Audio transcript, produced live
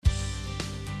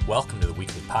Welcome to the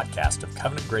weekly podcast of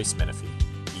Covenant Grace Menifee.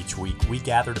 Each week, we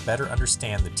gather to better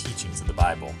understand the teachings of the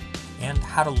Bible and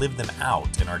how to live them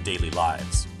out in our daily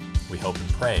lives. We hope and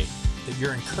pray that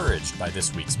you're encouraged by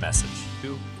this week's message.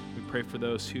 We pray for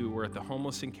those who were at the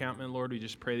homeless encampment, Lord. We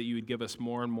just pray that you would give us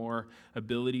more and more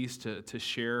abilities to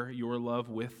share your love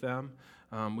with them.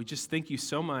 We just thank you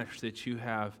so much that you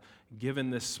have given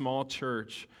this small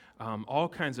church all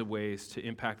kinds of ways to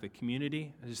impact the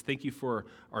community. I just thank you for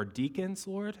our deacons,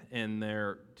 Lord, and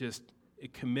their just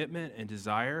commitment and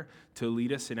desire to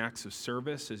lead us in acts of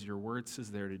service as your word says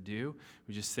they're to do.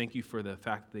 We just thank you for the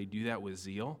fact that they do that with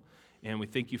zeal. And we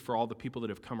thank you for all the people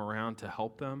that have come around to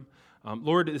help them.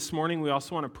 Lord, this morning we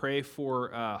also want to pray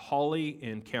for Holly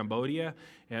in Cambodia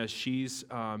as she's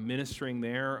ministering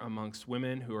there amongst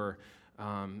women who are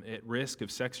at risk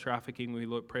of sex trafficking.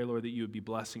 We pray, Lord, that you would be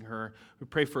blessing her. We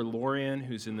pray for Lorian,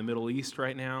 who's in the Middle East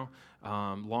right now.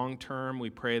 Long term, we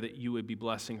pray that you would be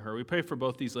blessing her. We pray for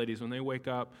both these ladies when they wake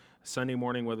up Sunday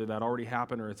morning, whether that already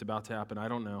happened or it's about to happen, I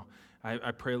don't know.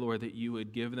 I pray, Lord, that you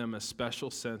would give them a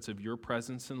special sense of your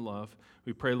presence and love.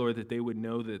 We pray, Lord, that they would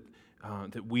know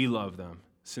that we love them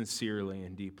sincerely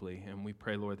and deeply. And we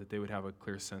pray, Lord, that they would have a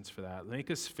clear sense for that.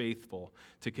 Make us faithful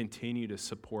to continue to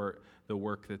support the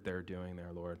work that they're doing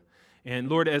there, Lord. And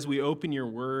Lord, as we open your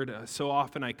word, so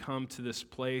often I come to this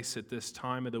place at this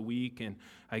time of the week and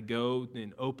I go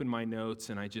and open my notes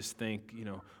and I just think,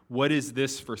 what is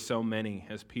this for so many,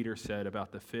 as Peter said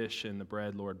about the fish and the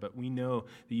bread, Lord? But we know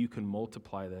that you can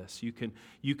multiply this. You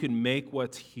can make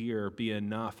what's here be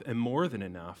enough and more than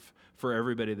enough for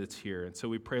everybody that's here. And so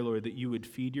we pray, Lord, that you would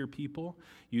feed your people.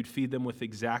 You'd feed them with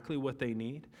exactly what they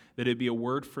need, that it'd be a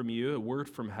word from you, a word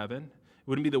from heaven. It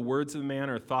wouldn't be the words of a man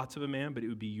or thoughts of a man, but it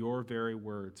would be your very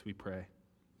words, we pray.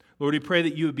 Lord, we pray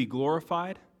that you would be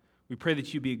glorified. We pray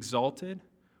that you be exalted.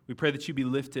 We pray that you be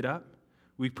lifted up.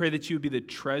 We pray that you would be the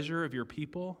treasure of your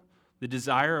people, the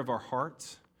desire of our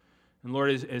hearts. And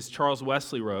Lord, as Charles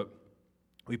Wesley wrote,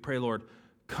 we pray, Lord,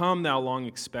 come thou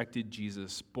long-expected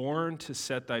Jesus, born to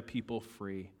set thy people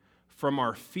free. From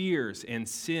our fears and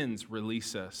sins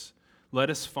release us. Let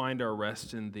us find our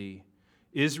rest in thee.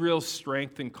 Israel's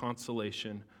strength and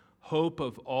consolation, hope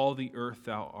of all the earth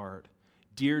thou art,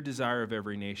 dear desire of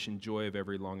every nation, joy of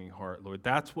every longing heart. Lord,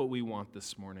 that's what we want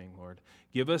this morning, Lord.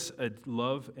 Give us a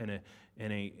love and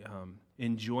a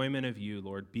enjoyment of you,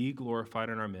 Lord. Be glorified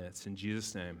in our midst. In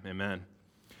Jesus' name, amen.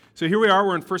 So here we are.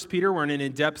 We're in 1 Peter. We're in an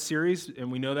in-depth series,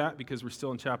 and we know that because we're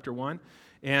still in chapter 1.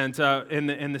 And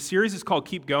the series is called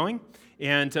Keep Going.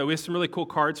 And we have some really cool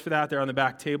cards for that. They're on the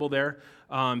back table there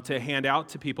to hand out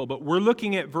to people. But we're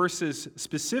looking at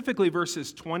specifically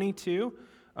verses 22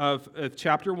 of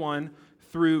chapter 1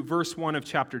 through verse 1 of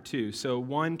chapter 2. So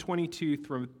 1:22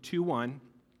 through 2:1.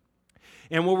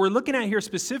 And what we're looking at here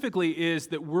specifically is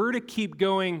that we're to keep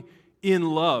going in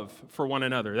love for one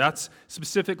another. That's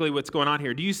specifically what's going on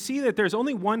here. Do you see that there's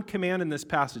only one command in this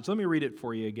passage? Let me read it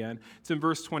for you again. It's in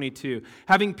verse 22.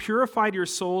 Having purified your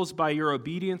souls by your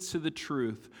obedience to the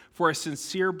truth for a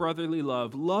sincere brotherly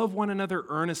love, love one another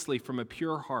earnestly from a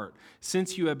pure heart,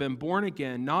 since you have been born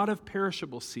again, not of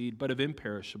perishable seed, but of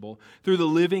imperishable, through the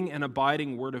living and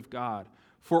abiding word of God.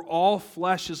 For all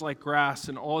flesh is like grass,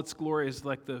 and all its glory is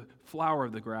like the flower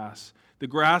of the grass. The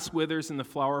grass withers and the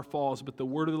flower falls, but the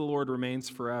word of the Lord remains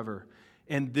forever.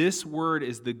 And this word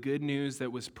is the good news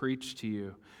that was preached to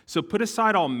you. So put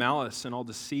aside all malice and all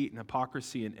deceit and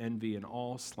hypocrisy and envy and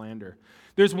all slander.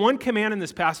 There's one command in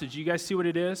this passage. You guys see what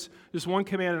it is? There's one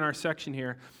command in our section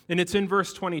here, and it's in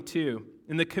verse 22.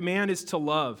 And the command is to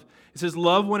love. It says,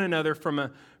 love one another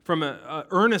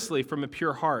earnestly from a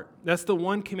pure heart. That's the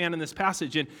one command in this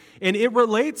passage. And it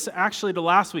relates actually to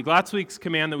last week. Last week's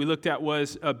command that we looked at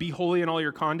was be holy in all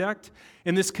your conduct.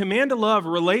 And this command to love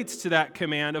relates to that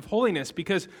command of holiness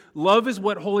because love is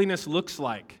what holiness looks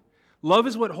like. Love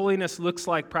is what holiness looks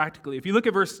like practically. If you look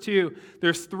at verse 2,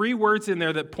 there's 3 words in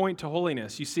there that point to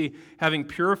holiness. You see, having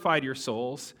purified your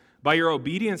souls by your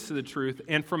obedience to the truth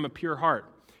and from a pure heart.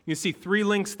 You see 3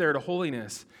 links there to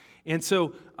holiness. And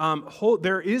so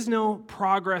there is no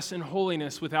progress in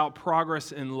holiness without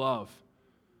progress in love.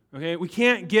 Okay, we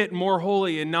can't get more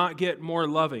holy and not get more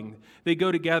loving. They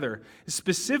go together.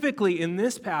 Specifically in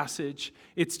this passage,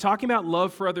 it's talking about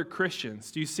love for other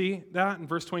Christians. Do you see that in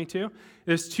verse 22?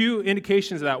 There's 2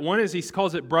 indications of that. One is he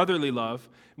calls it brotherly love.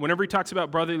 Whenever he talks about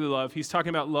brotherly love, he's talking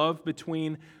about love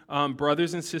between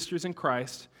brothers and sisters in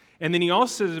Christ. And then he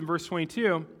also says in verse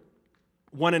 22,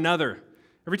 one another.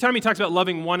 Every time he talks about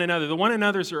loving one another, the one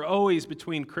another's are always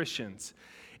between Christians.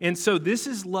 And so this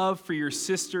is love for your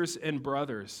sisters and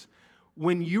brothers.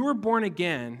 When you were born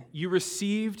again, you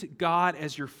received God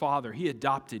as your Father. He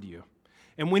adopted you.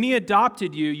 And when he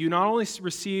adopted you, you not only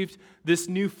received this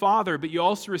new father, but you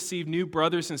also received new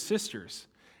brothers and sisters.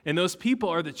 And those people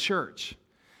are the church.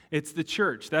 It's the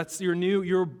church. That's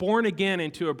you're born again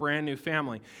into a brand new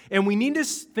family. And we need to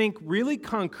think really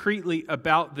concretely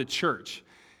about the church.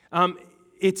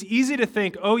 It's easy to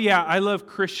think, oh yeah, I love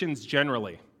Christians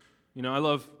generally. I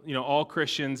love, all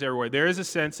Christians everywhere. There is a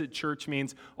sense that church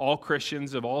means all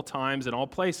Christians of all times and all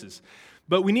places.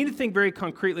 But we need to think very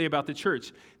concretely about the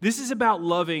church. This is about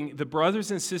loving the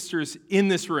brothers and sisters in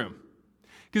this room.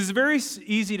 Because it's very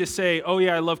easy to say, oh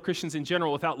yeah, I love Christians in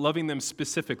general without loving them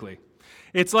specifically.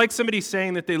 It's like somebody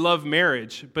saying that they love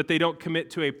marriage, but they don't commit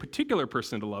to a particular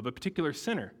person to love, a particular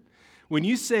sinner. When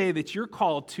you say that you're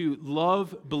called to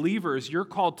love believers, you're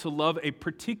called to love a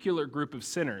particular group of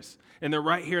sinners, and they're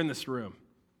right here in this room.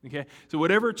 Okay? So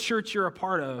whatever church you're a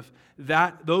part of,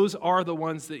 those are the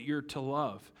ones that you're to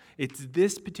love. It's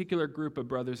this particular group of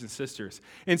brothers and sisters.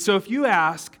 And so if you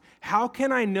ask, how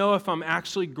can I know if I'm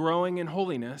actually growing in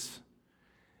holiness?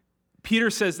 Peter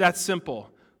says that's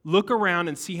simple. Look around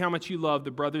and see how much you love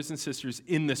the brothers and sisters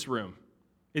in this room.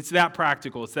 It's that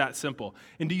practical. It's that simple.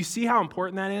 And do you see how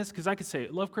important that is? Because I could say,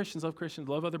 love Christians,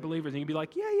 love other believers. And you'd be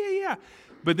like, yeah.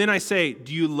 But then I say,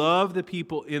 do you love the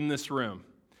people in this room?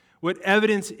 What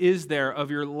evidence is there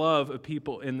of your love of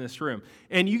people in this room?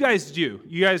 And you guys do.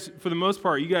 You guys, for the most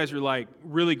part, you guys are like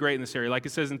really great in this area. Like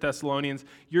it says in Thessalonians,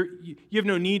 you have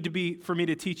no need for me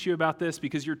to teach you about this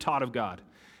because you're taught of God.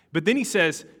 But then he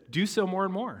says, do so more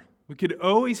and more. We could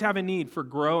always have a need for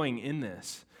growing in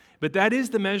this. But that is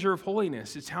the measure of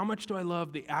holiness. It's how much do I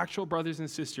love the actual brothers and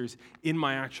sisters in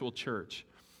my actual church?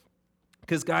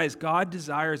 Because, guys, God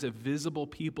desires a visible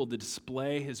people to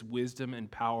display his wisdom and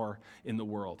power in the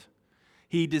world.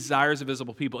 He desires a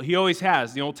visible people. He always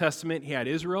has. In the Old Testament, he had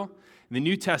Israel. In the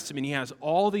New Testament, he has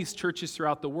all these churches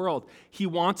throughout the world. He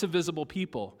wants a visible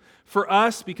people. For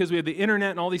us, because we have the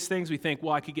internet and all these things, we think,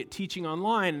 well, I could get teaching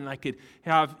online, and I could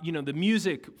have, the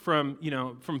music from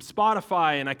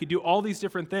Spotify, and I could do all these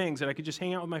different things, and I could just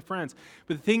hang out with my friends.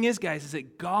 But the thing is, guys, is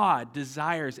that God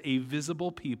desires a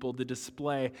visible people to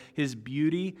display his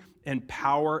beauty and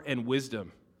power and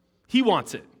wisdom. He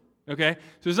wants it. Okay?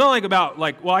 So it's not about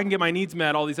I can get my needs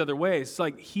met all these other ways. It's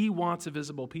like he wants a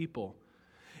visible people.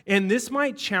 And this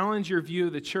might challenge your view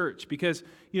of the church because,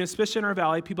 especially in our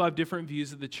valley, people have different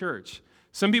views of the church.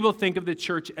 Some people think of the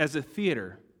church as a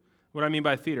theater. What do I mean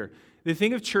by theater? They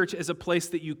think of church as a place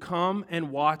that you come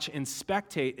and watch and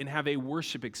spectate and have a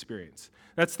worship experience.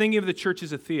 That's thinking of the church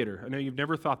as a theater. I know you've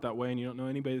never thought that way, and you don't know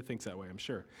anybody that thinks that way, I'm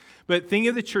sure. But think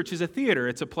of the church as a theater.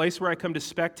 It's a place where I come to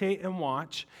spectate and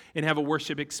watch and have a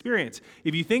worship experience.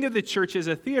 If you think of the church as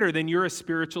a theater, then you're a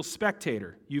spiritual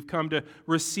spectator. You've come to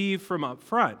receive from up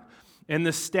front. And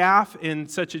the staff in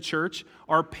such a church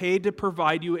are paid to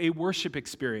provide you a worship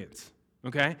experience.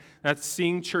 Okay? That's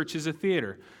seeing church as a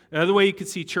theater. Another way you could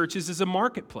see churches is a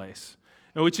marketplace,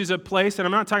 which is a place, and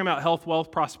I'm not talking about health,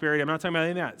 wealth, prosperity. I'm not talking about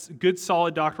any of that. A good,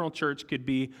 solid doctrinal church could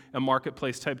be a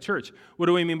marketplace type church. What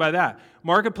do we mean by that?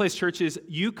 Marketplace church is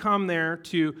you come there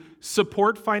to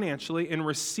support financially and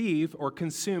receive or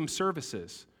consume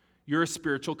services. You're a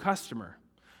spiritual customer.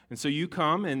 And so you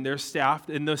come and they're staffed,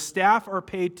 and the staff are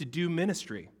paid to do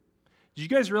ministry. Did you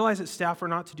guys realize that staff are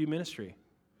not to do ministry?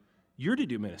 You're to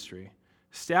do ministry.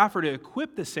 Staff are to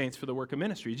equip the saints for the work of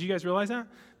ministry. Did you guys realize that?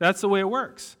 That's the way it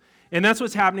works. And that's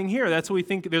what's happening here. That's what we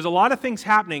think. There's a lot of things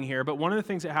happening here, but one of the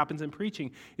things that happens in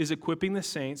preaching is equipping the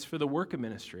saints for the work of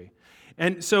ministry.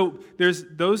 And so there's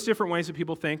those different ways that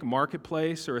people think,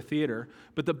 marketplace or a theater,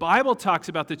 but the Bible talks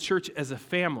about the church as a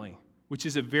family, which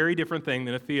is a very different thing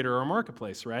than a theater or a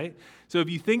marketplace, right? So if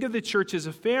you think of the church as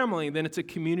a family, then it's a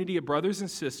community of brothers and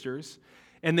sisters,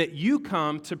 and that you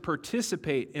come to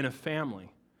participate in a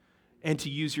family and to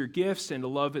use your gifts and to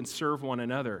love and serve one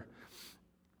another.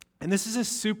 And this is a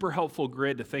super helpful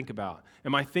grid to think about.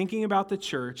 Am I thinking about the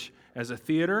church as a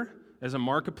theater, as a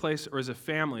marketplace, or as a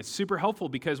family? It's super helpful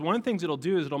because one of the things it'll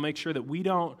do is it'll make sure that we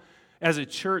don't, as a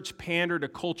church, pander to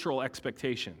cultural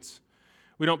expectations.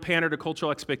 We don't pander to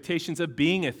cultural expectations of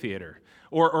being a theater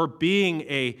or being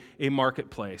a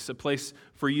marketplace, a place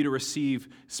for you to receive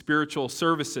spiritual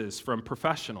services from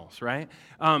professionals, right?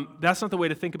 That's not the way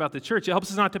to think about the church. It helps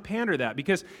us not to pander that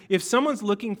because if someone's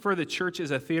looking for the church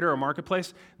as a theater or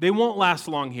marketplace, they won't last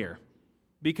long here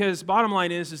because bottom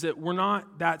line is that we're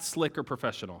not that slick or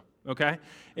professional. Okay?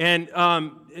 And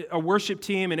a worship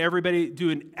team and everybody do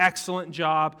an excellent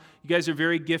job. You guys are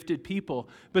very gifted people.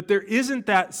 But there isn't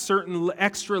that certain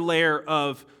extra layer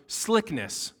of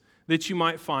slickness that you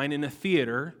might find in a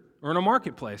theater or in a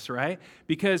marketplace, right?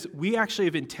 Because we actually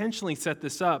have intentionally set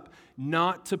this up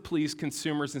not to please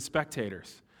consumers and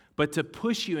spectators, but to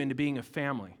push you into being a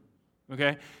family.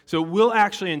 Okay? So we'll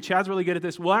actually, and Chad's really good at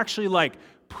this, we'll actually like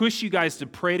push you guys to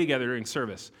pray together during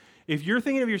service. If you're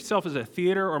thinking of yourself as a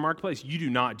theater or marketplace, you do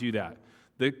not do that.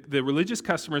 The religious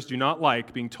customers do not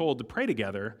like being told to pray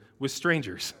together with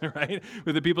strangers, right?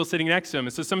 With the people sitting next to them.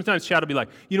 And so sometimes Chad will be like,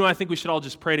 I think we should all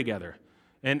just pray together.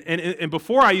 And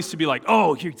before I used to be like,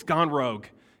 oh, he's gone rogue.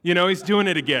 He's doing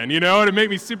it again. It'd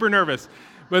make me super nervous.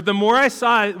 But the more I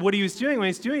saw what he was doing,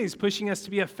 he's pushing us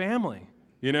to be a family.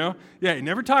 Yeah, he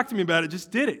never talked to me about it, just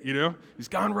did it, He's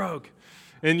gone rogue.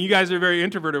 And you guys are very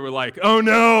introverted. We're like, oh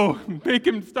no, make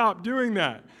him stop doing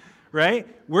that. Right?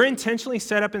 We're intentionally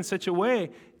set up in such a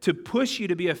way to push you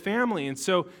to be a family. And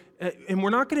so, and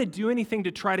we're not going to do anything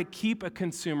to try to keep a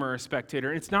consumer or a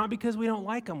spectator. It's not because we don't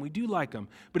like them. We do like them.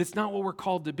 But it's not what we're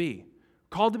called to be.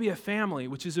 We're called to be a family,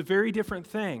 which is a very different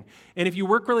thing. And if you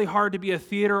work really hard to be a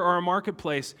theater or a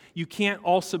marketplace, you can't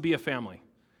also be a family.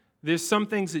 There's some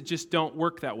things that just don't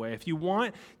work that way. If you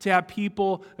want to have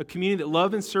people, a community that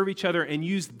love and serve each other and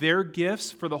use their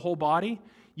gifts for the whole body,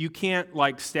 you can't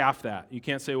like staff that. You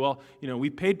can't say, well, we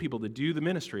paid people to do the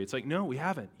ministry. It's like, no, we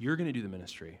haven't. You're going to do the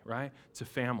ministry, right? It's a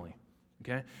family,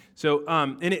 okay? So,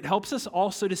 and it helps us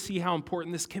also to see how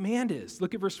important this command is.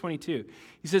 Look at verse 22.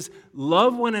 He says,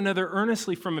 love one another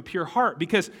earnestly from a pure heart.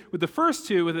 Because with the first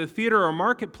two, with a theater or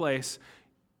marketplace,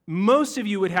 most of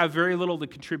you would have very little to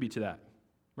contribute to that,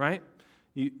 right?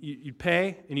 You'd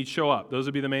pay and you'd show up. Those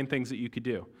would be the main things that you could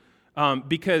do.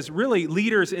 Because really,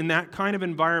 leaders in that kind of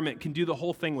environment can do the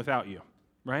whole thing without you,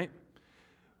 right?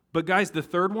 But guys, the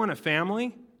third one, a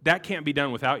family, that can't be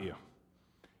done without you.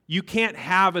 You can't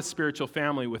have a spiritual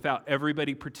family without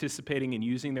everybody participating and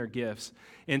using their gifts.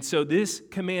 And so this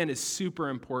command is super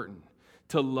important,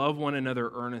 to love one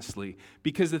another earnestly.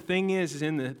 Because the thing is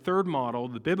in the third model,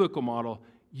 the biblical model,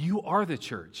 you are the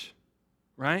church,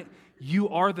 right? You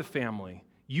are the family.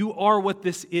 You are what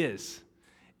this is.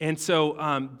 And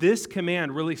so this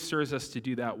command really stirs us to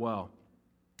do that well.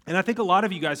 And I think a lot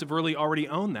of you guys have really already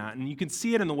owned that, and you can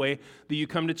see it in the way that you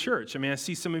come to church. I mean, I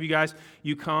see some of you guys,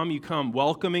 you come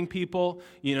welcoming people.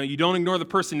 You don't ignore the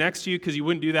person next to you because you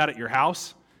wouldn't do that at your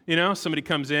house. Somebody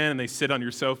comes in and they sit on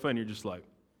your sofa and you're just like,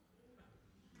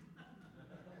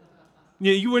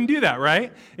 you wouldn't do that,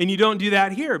 right? And you don't do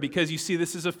that here because you see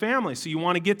this as a family. So you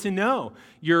want to get to know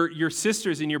your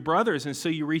sisters and your brothers, and so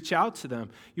you reach out to them.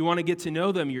 You want to get to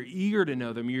know them. You're eager to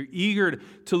know them. You're eager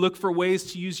to look for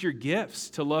ways to use your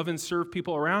gifts to love and serve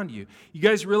people around you. You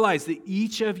guys realize that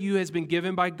each of you has been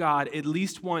given by God at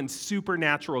least one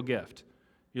supernatural gift.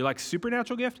 You're like,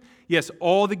 supernatural gift? Yes,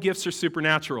 all the gifts are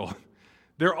supernatural.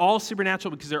 They're all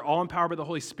supernatural because they're all empowered by the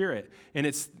Holy Spirit. And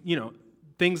it's,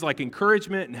 things like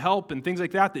encouragement and help and things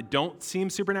like that don't seem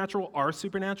supernatural are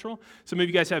supernatural. Some of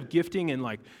you guys have gifting in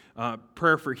like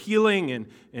prayer for healing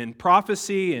and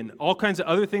prophecy and all kinds of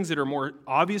other things that are more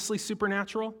obviously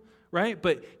supernatural, right?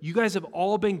 But you guys have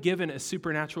all been given a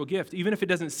supernatural gift. Even if it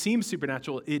doesn't seem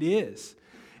supernatural, it is.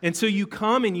 And so you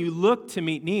come and you look to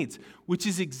meet needs, which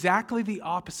is exactly the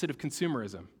opposite of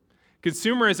consumerism.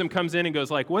 Consumerism comes in and goes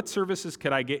like, what services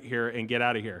could I get here and get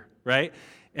out of here, right?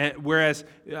 And whereas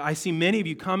I see many of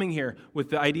you coming here with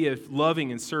the idea of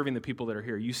loving and serving the people that are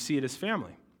here. You see it as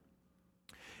family.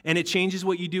 And it changes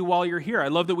what you do while you're here. I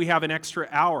love that we have an extra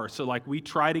hour. So like we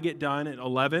try to get done at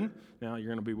 11. Now you're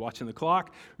going to be watching the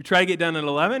clock. We try to get done at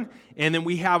 11, and then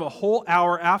we have a whole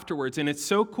hour afterwards. And it's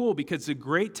so cool because it's a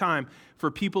great time for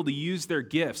people to use their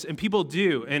gifts. And people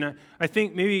do. And I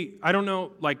think maybe, I don't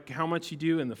know like how much you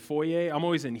do in the foyer. I'm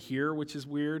always in here, which is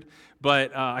weird.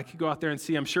 But I could go out there and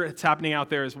see. I'm sure it's happening out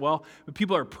there as well. But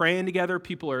people are praying together.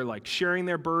 People are like sharing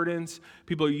their burdens.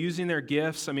 People are using their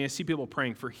gifts. I mean, I see people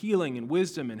praying for healing and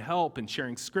wisdom and help and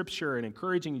sharing scripture and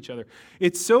encouraging each other.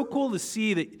 It's so cool to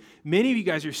see that many of you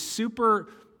guys are super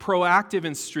proactive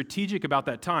and strategic about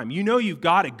that time. You've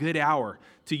got a good hour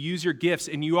to use your gifts,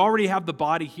 and you already have the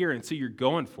body here, and so you're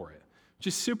going for it.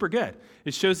 Just super good.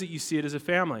 It shows that you see it as a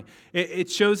family.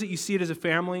 It shows that you see it as a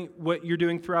family what you're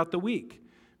doing throughout the week.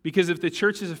 Because if the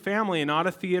church is a family and not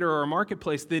a theater or a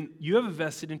marketplace, then you have a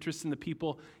vested interest in the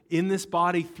people in this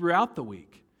body throughout the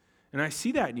week. And I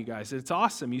see that in you guys. It's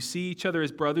awesome. You see each other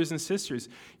as brothers and sisters.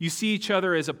 You see each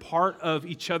other as a part of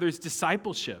each other's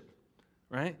discipleship.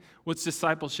 Right? What's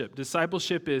discipleship?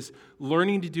 Discipleship is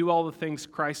learning to do all the things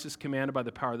Christ has commanded by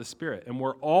the power of the Spirit. And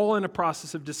we're all in a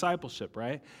process of discipleship,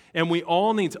 right? And we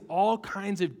all need all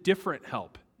kinds of different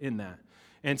help in that.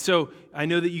 And so I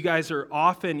know that you guys are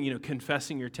often,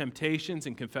 confessing your temptations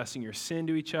and confessing your sin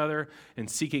to each other and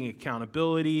seeking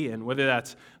accountability. And whether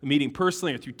that's meeting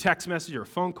personally or through text message or a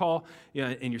phone call,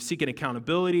 and you're seeking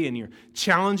accountability and you're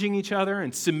challenging each other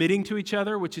and submitting to each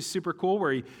other, which is super cool,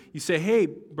 where you say, hey,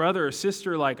 brother or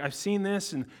sister, like, I've seen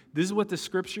this and this is what the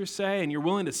scriptures say, and you're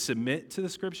willing to submit to the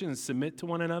scriptures and submit to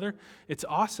one another. It's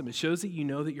awesome. It shows that you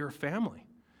know that you're a family.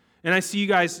 And I see you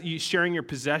guys sharing your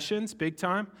possessions big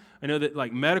time. I know that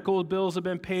like medical bills have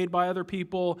been paid by other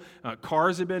people,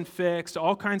 cars have been fixed,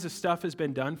 all kinds of stuff has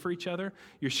been done for each other.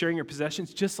 You're sharing your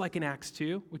possessions just like in Acts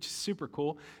 2, which is super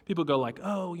cool. People go like,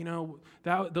 oh,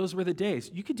 those were the days.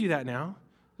 You could do that now.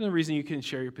 There's no reason you can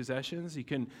share your possessions. You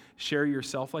can share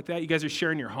yourself like that. You guys are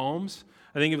sharing your homes.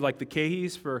 I think of like the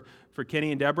Cahys for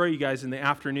Kenny and Deborah. You guys in the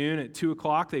afternoon at 2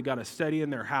 o'clock, they've got a study in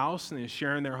their house and they're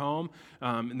sharing their home.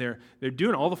 And they're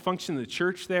doing all the functions of the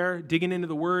church there, digging into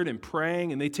the Word and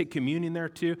praying, and they take communion there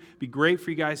too. It'd be great for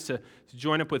you guys to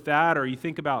join up with that. Or you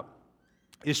think about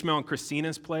Ishmael and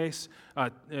Christina's place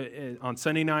on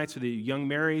Sunday nights with the young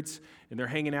marrieds, and they're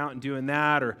hanging out and doing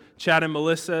that. Or Chad and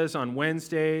Melissa's on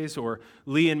Wednesdays, or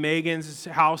Lee and Megan's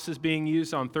house is being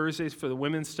used on Thursdays for the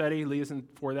women's study. Lee isn't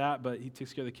for that, but he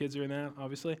takes care of the kids during that,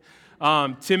 obviously.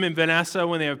 Tim and Vanessa,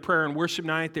 when they have prayer and worship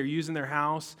night, they're using their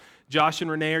house. Josh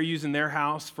and Renee are using their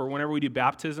house for whenever we do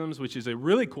baptisms, which is a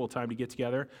really cool time to get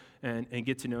together and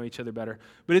get to know each other better.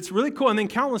 But it's really cool. And then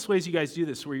countless ways you guys do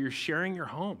this, where you're sharing your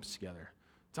homes together.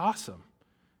 It's awesome.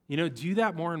 Do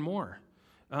that more and more.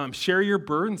 Share your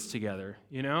burdens together,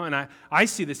 and I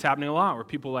see this happening a lot, where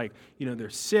people they're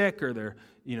sick or they're,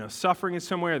 suffering in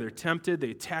some way, or they're tempted.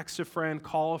 They text a friend,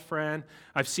 call a friend.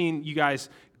 I've seen you guys,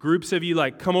 groups of you,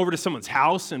 come over to someone's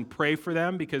house and pray for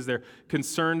them because they're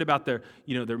concerned about their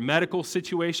medical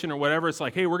situation or whatever. It's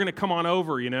like, hey, we're going to come on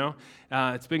over,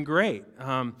 It's been great.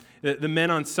 The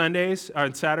men on Saturdays,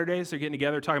 they're getting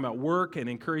together talking about work and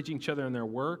encouraging each other in their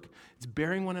work. It's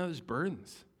bearing one another's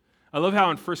burdens. I love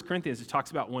how in 1 Corinthians it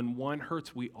talks about when one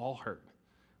hurts, we all hurt.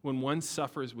 When one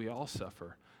suffers, we all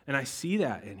suffer. And I see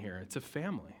that in here. It's a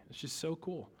family. It's just so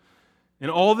cool. And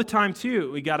all the time,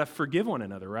 too, we got to forgive one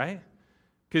another, right?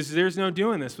 Because there's no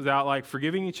doing this without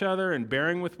forgiving each other and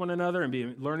bearing with one another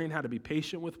and learning how to be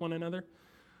patient with one another.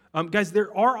 Guys,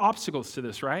 there are obstacles to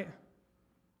this, right?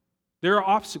 There are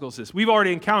obstacles to this. We've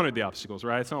already encountered the obstacles,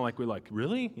 right? It's not like we're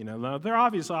really? No, there are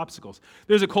obvious obstacles.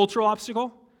 There's a cultural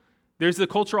obstacle. There's the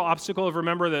cultural obstacle of,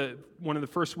 remember, one of the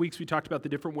first weeks we talked about the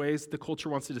different ways the culture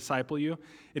wants to disciple you.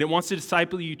 And it wants to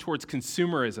disciple you towards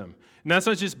consumerism. And that's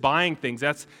not just buying things.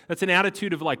 That's an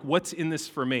attitude of what's in this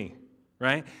for me,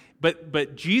 right?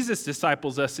 But Jesus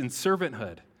disciples us in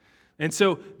servanthood. And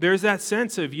so there's that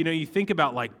sense of, you think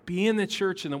about being the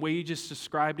church in the way you just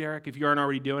described, Eric, if you aren't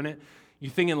already doing it.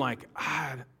 You're thinking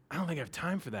I don't think I have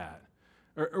time for that.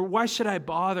 Or why should I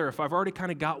bother if I've already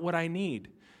kind of got what I need?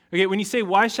 Okay, when you say,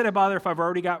 why should I bother if I've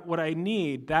already got what I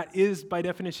need, that is, by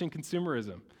definition,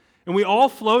 consumerism. And we all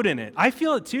float in it. I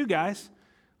feel it too, guys.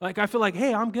 I feel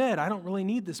hey, I'm good. I don't really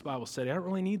need this Bible study. I don't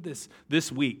really need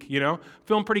this week,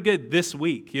 Feeling pretty good this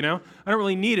week, I don't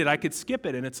really need it. I could skip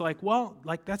it. And it's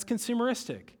that's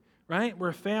consumeristic, right? We're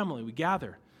a family. We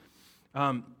gather.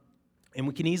 And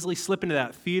we can easily slip into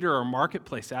that theater or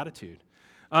marketplace attitude.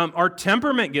 Our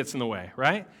temperament gets in the way,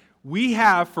 right? We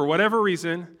have, for whatever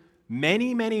reason,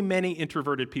 many, many, many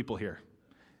introverted people here.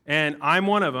 And I'm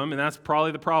one of them, and that's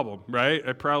probably the problem, right?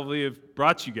 I probably have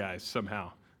brought you guys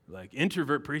somehow.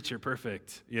 Introvert preacher,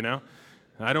 perfect,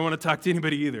 I don't want to talk to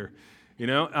anybody either,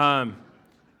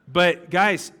 But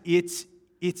guys, it's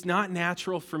not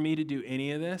natural for me to do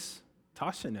any of this.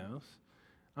 Tasha knows.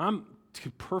 I'm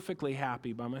perfectly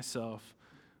happy by myself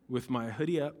with my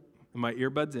hoodie up and my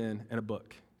earbuds in and a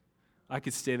book. I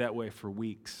could stay that way for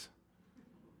weeks.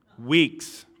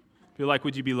 Weeks. Feel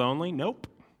would you be lonely? Nope.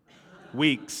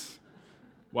 Weeks.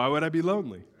 Why would I be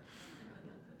lonely?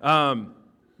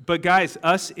 But guys,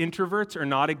 us introverts are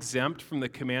not exempt from the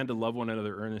command to love one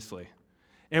another earnestly.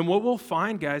 And what we'll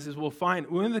find, guys, is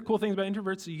one of the cool things about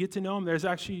introverts is you get to know them. There's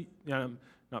actually, I'm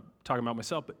not talking about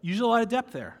myself, but usually a lot of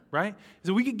depth there, right?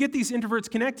 So we could get these introverts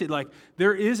connected.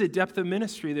 There is a depth of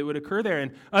ministry that would occur there.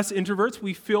 And us introverts,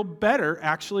 we feel better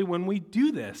actually when we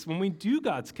do this, when we do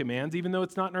God's commands, even though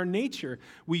it's not in our nature.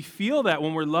 We feel that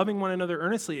when we're loving one another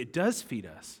earnestly, it does feed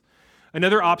us.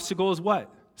 Another obstacle is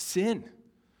what? Sin.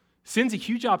 Sin's a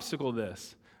huge obstacle to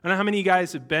this. I don't know how many of you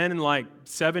guys have been in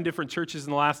 7 different churches in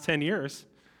the last 10 years,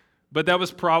 but that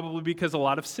was probably because a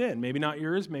lot of sin. Maybe not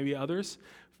yours, maybe others.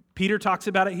 Peter talks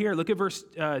about it here. Look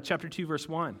at chapter 2, verse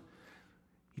 1.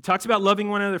 He talks about loving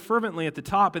one another fervently at the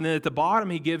top, and then at the bottom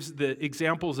he gives the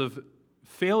examples of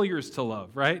failures to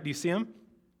love, right? Do you see them?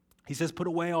 He says, put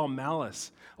away all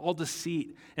malice, all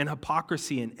deceit, and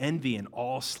hypocrisy, and envy, and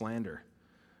all slander.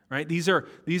 Right? These are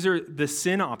the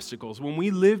sin obstacles. When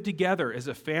we live together as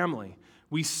a family,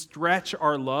 we stretch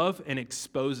our love and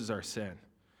exposes our sin.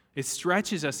 It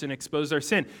stretches us and exposes our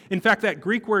sin. In fact, that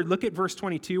Greek word, look at verse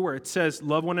 22 where it says,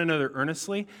 love one another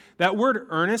earnestly. That word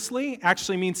earnestly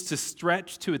actually means to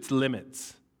stretch to its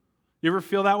limits. You ever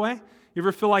feel that way? You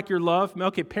ever feel like your love?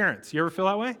 Okay, parents, you ever feel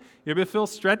that way? You ever feel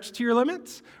stretched to your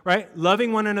limits? Right?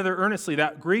 Loving one another earnestly,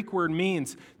 that Greek word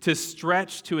means to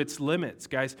stretch to its limits,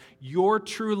 guys. Your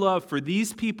true love for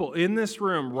these people in this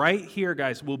room right here,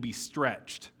 guys, will be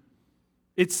stretched.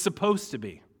 It's supposed to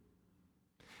be.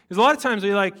 Because a lot of times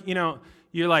you're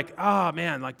like, oh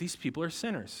man, like these people are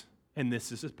sinners. And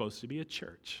this is supposed to be a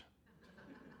church.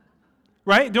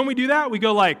 Right? Don't we do that? We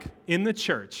go like, in the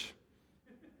church,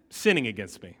 sinning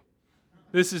against me.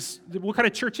 What kind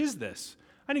of church is this?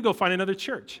 I need to go find another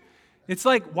church. It's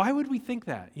like, why would we think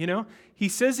that? He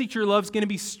says that your love's going to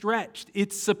be stretched.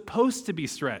 It's supposed to be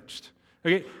stretched.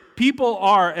 Okay? People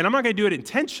are, and I'm not going to do it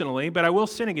intentionally, but I will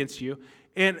sin against you.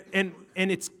 And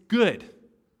it's good.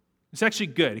 It's actually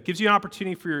good. It gives you an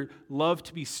opportunity for your love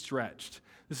to be stretched.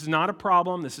 This is not a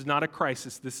problem. This is not a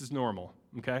crisis. This is normal.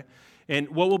 Okay? And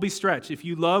what will be stretched? If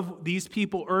you love these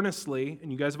people earnestly,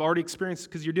 and you guys have already experienced it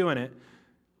because you're doing it,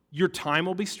 your time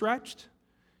will be stretched.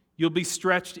 You'll be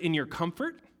stretched in your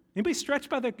comfort. Anybody stretched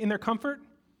in their comfort?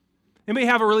 Anybody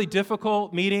have a really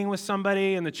difficult meeting with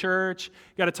somebody in the church?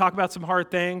 You got to talk about some hard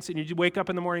things, and you wake up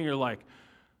in the morning and you're like,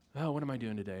 oh, what am I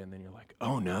doing today? And then you're like,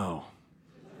 oh no.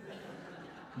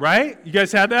 Right? You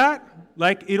guys had that?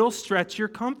 Like, it'll stretch your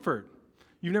comfort.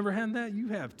 You've never had that? You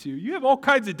have too. You have all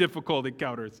kinds of difficult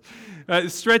encounters.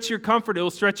 Stretch your comfort. It'll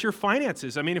stretch your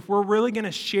finances. I mean, if we're really going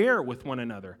to share with one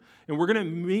another and we're going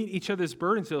to meet each other's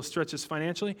burdens, it'll stretch us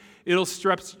financially. It'll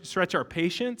stretch our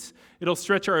patience. It'll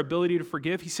stretch our ability to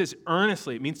forgive. He says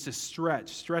earnestly. It means to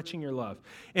stretching your love.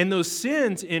 And those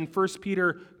sins in 1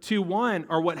 Peter 2:1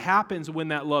 are what happens when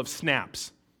that love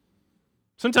snaps.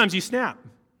 Sometimes you snap.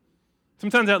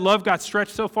 Sometimes that love got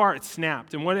stretched so far, it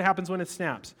snapped. And what happens when it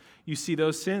snaps? You see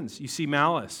those sins. You see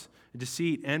malice,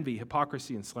 deceit, envy,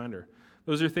 hypocrisy, and slander.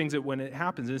 Those are things that when it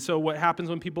happens. And so what happens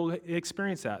when people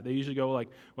experience that? They usually go like,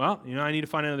 well, I need to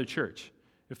find another church.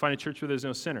 You find a church where there's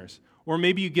no sinners. Or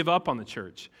maybe you give up on the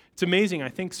church. It's amazing. I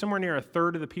think somewhere near a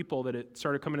third of the people that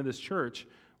started coming to this church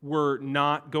were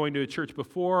not going to a church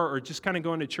before or just kind of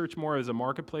going to church more as a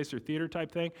marketplace or theater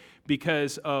type thing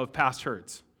because of past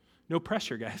hurts. No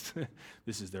pressure, guys.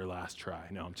 This is their last try.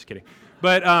 No, I'm just kidding.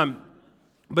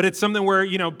 But it's something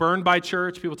where, burned by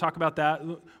church, people talk about that.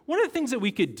 One of the things that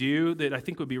we could do that I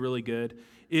think would be really good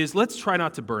is let's try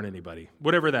not to burn anybody,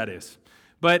 whatever that is.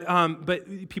 But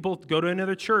people go to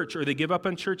another church, or they give up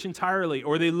on church entirely,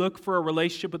 or they look for a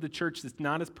relationship with the church that's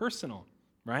not as personal,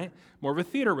 right? More of a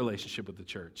theater relationship with the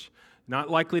church, not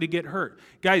likely to get hurt.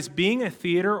 Guys, being a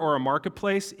theater or a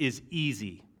marketplace is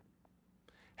easy.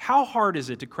 How hard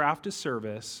is it to craft a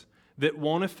service that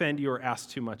won't offend you or ask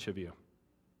too much of you?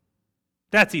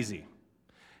 That's easy.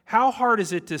 How hard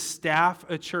is it to staff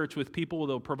a church with people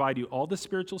that will provide you all the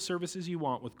spiritual services you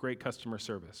want with great customer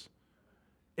service?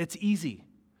 It's easy.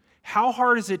 How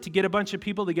hard is it to get a bunch of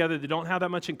people together that don't have that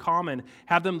much in common,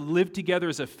 have them live together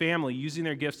as a family, using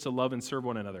their gifts to love and serve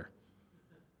one another?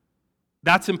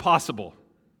 That's impossible,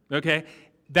 okay?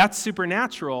 That's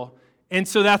supernatural, and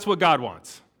so that's what God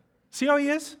wants. See how he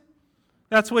is?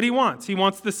 That's what he wants. He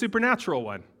wants the supernatural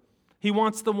one. He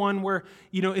wants the one where,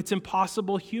 it's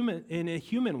impossible in a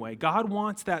human way. God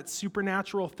wants that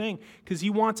supernatural thing because he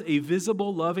wants a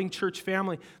visible, loving church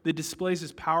family that displays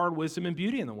his power and wisdom and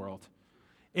beauty in the world.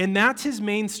 And that's his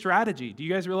main strategy. Do you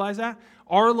guys realize that?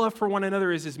 Our love for one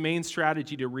another is his main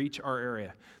strategy to reach our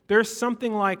area. There's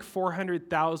something like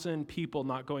 400,000 people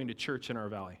not going to church in our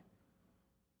valley.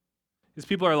 Because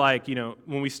people are like,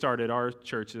 when we started our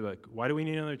church, they're like, why do we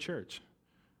need another church?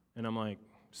 And I'm like,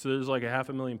 so there's like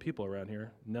 500,000 people around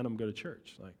here. None of them go to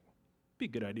church. Like, it'd be a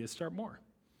good idea to start more.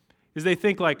 Because they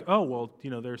think like, oh, well,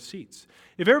 there's seats.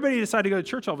 If everybody decided to go to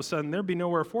church all of a sudden, there'd be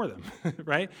nowhere for them,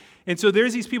 right? And so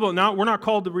there's these people. Now, we're not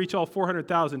called to reach all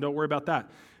 400,000. Don't worry about that.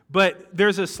 But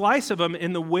there's a slice of them,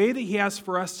 and the way that he has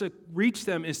for us to reach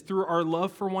them is through our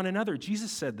love for one another.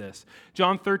 Jesus said this.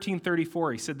 John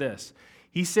 13:34, he said this.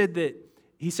 He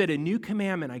said, a new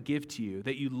commandment I give to you,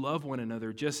 that you love one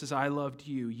another just as I loved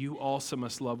you. You also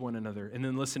must love one another. And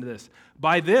then listen to this.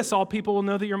 By this, all people will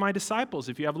know that you're my disciples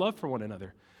if you have love for one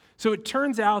another. So it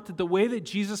turns out that the way that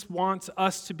Jesus wants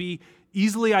us to be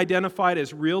easily identified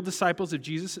as real disciples of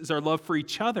Jesus is our love for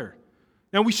each other.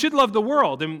 Now, we should love the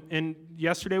world, and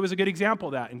yesterday was a good example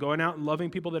of that, and going out and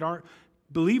loving people that aren't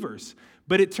believers.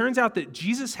 But it turns out that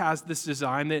Jesus has this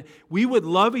design that we would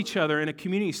love each other in a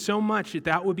community so much that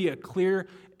that would be a clear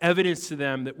evidence to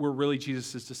them that we're really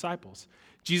Jesus' disciples.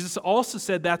 Jesus also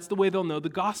said that's the way they'll know the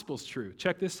gospel's true.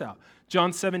 Check this out.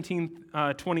 John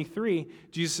 17:23,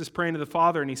 Jesus is praying to the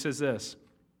Father, and he says this,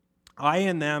 I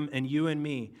and them and you and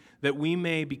me, that we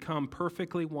may become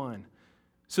perfectly one,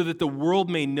 so that the world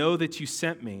may know that you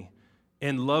sent me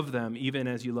and love them even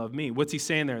as you love me. What's he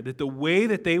saying there? That the way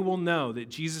that they will know that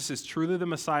Jesus is truly the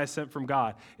Messiah sent from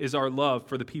God is our love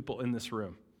for the people in this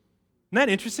room. Isn't that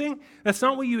interesting? That's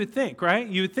not what you would think, right?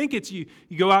 You would think it's you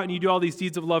go out and you do all these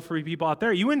deeds of love for people out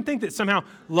there. You wouldn't think that somehow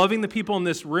loving the people in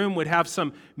this room would have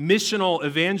some missional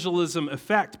evangelism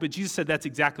effect, but Jesus said that's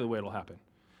exactly the way it'll happen.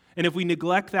 And if we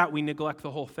neglect that, we neglect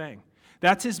the whole thing.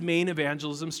 That's his main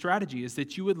evangelism strategy, is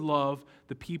that you would love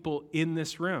the people in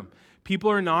this room.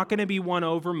 People are not going to be won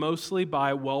over mostly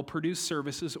by well-produced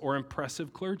services or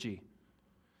impressive clergy.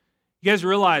 You guys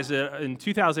realize that in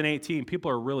 2018,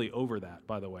 people are really over that,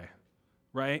 by the way,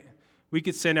 right? We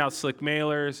could send out slick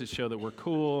mailers to show that we're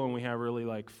cool and we have really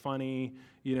funny,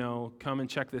 come and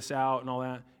check this out and all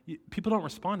that. People don't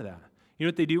respond to that. You know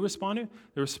what they do respond to?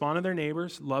 They respond to their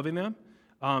neighbors, loving them,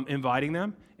 inviting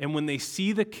them, and when they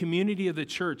see the community of the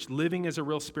church living as a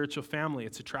real spiritual family,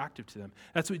 it's attractive to them.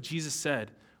 That's what Jesus said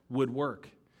would work.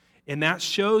 And that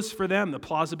shows for them the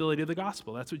plausibility of the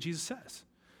gospel. That's what Jesus says.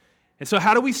 And so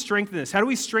how do we strengthen this? How do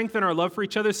we strengthen our love for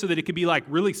each other so that it can be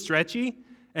really stretchy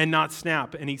and not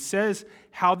snap? And he says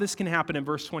how this can happen in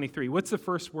verse 23. What's the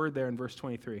first word there in verse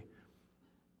 23? You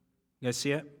guys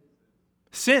see it?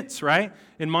 Since, right?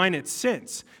 In mine, it's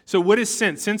since. So what is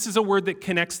since? Since is a word that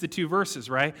connects the two verses,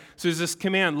 right? So there's this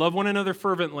command, love one another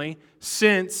fervently,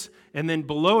 since, and then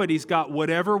below it, he's got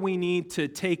whatever we need to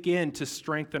take in to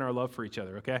strengthen our love for each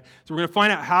other, okay? So we're going to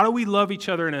find out how do we love each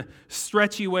other in a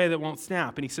stretchy way that won't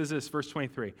snap. And he says this, verse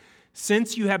 23.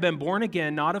 Since you have been born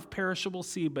again, not of perishable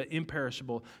seed, but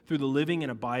imperishable, through the living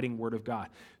and abiding word of God.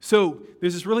 So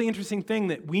there's this really interesting thing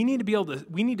that we need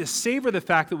to savor the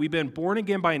fact that we've been born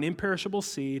again by an imperishable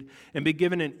seed and been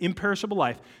given an imperishable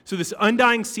life. So this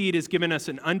undying seed has given us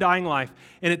an undying life.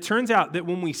 And it turns out that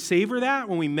when we savor that,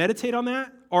 when we meditate on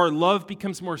that, our love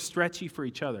becomes more stretchy for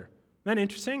each other. Isn't that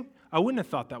interesting? I wouldn't have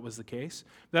thought that was the case.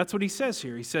 That's what he says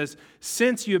here. He says,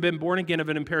 since you have been born again of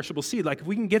an imperishable seed, if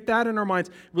we can get that in our minds,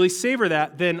 really savor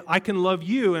that, then I can love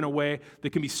you in a way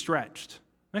that can be stretched. Isn't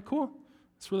that cool?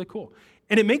 It's really cool.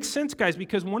 And it makes sense, guys,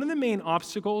 because one of the main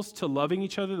obstacles to loving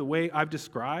each other the way I've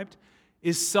described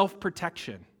is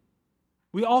self-protection.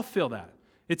 We all feel that.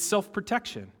 It's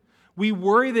self-protection. We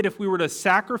worry that if we were to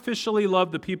sacrificially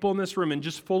love the people in this room and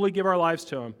just fully give our lives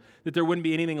to them, that there wouldn't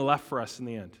be anything left for us in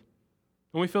the end.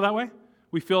 Don't we feel that way?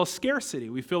 We feel a scarcity.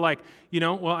 We feel like,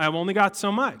 I've only got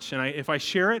so much. And if I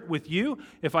share it with you,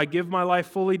 if I give my life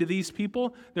fully to these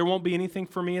people, there won't be anything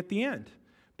for me at the end.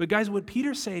 But guys, what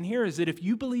Peter's saying here is that if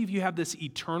you believe you have this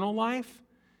eternal life,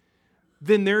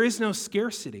 then there is no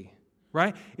scarcity,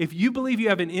 right? If you believe you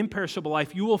have an imperishable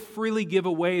life, you will freely give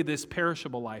away this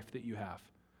perishable life that you have.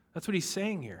 That's what he's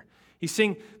saying here. He's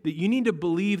saying that you need to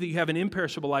believe that you have an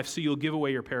imperishable life so you'll give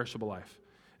away your perishable life.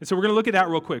 And so we're going to look at that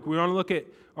real quick. We want to look at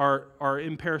our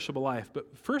imperishable life.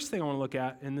 But first thing I want to look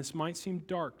at, and this might seem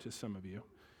dark to some of you,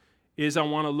 is I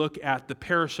want to look at the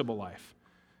perishable life.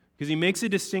 Because he makes a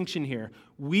distinction here.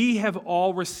 We have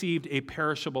all received a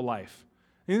perishable life.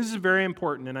 And this is very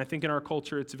important, and I think in our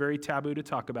culture it's very taboo to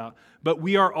talk about. But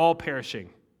we are all perishing.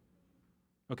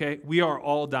 Okay? We are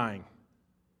all dying.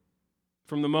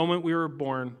 From the moment we were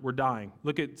born, we're dying.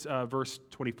 Look at verse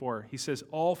 24. He says,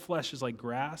 all flesh is like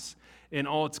grass, and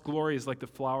all its glory is like the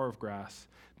flower of grass.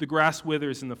 The grass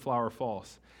withers and the flower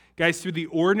falls. Guys, through the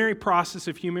ordinary process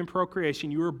of human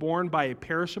procreation, you were born by a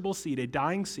perishable seed, a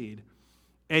dying seed,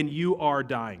 and you are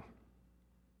dying.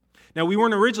 Now, we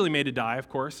weren't originally made to die, of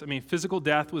course. Physical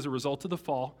death was a result of the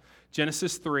fall.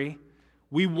 Genesis 3.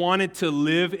 We wanted to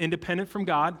live independent from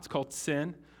God. It's called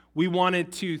sin. We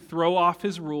wanted to throw off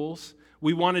his rules.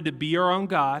 We wanted to be our own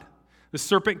God. The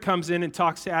serpent comes in and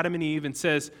talks to Adam and Eve and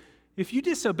says, if you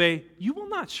disobey, you will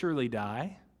not surely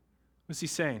die. What's he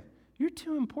saying? You're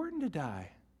too important to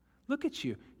die. Look at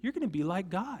you. You're going to be like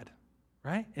God,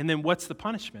 right? And then what's the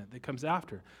punishment that comes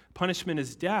after? Punishment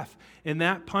is death. And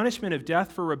that punishment of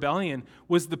death for rebellion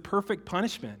was the perfect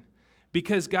punishment.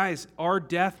 Because, guys, our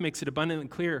death makes it abundantly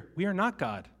clear we are not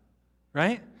God,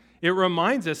 right? It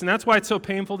reminds us, and that's why it's so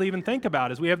painful to even think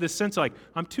about, is we have this sense of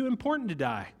I'm too important to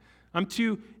die. I'm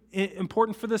too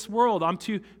important for this world. I'm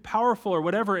too powerful or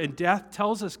whatever. And death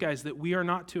tells us, guys, that we are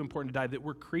not too important to die, that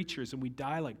we're creatures and we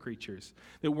die like creatures,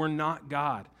 that we're not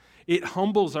God. It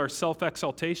humbles our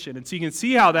self-exaltation. And so you can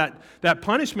see how that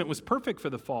punishment was perfect for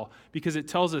the fall, because it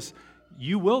tells us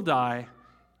you will die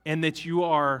and that you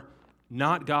are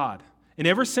not God. And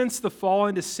ever since the fall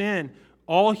into sin,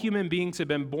 all human beings have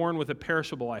been born with a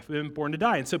perishable life. We've been born to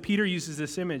die. And so Peter uses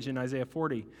this image in Isaiah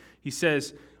 40. He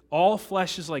says, all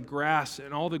flesh is like grass,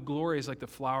 and all the glory is like the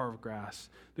flower of grass.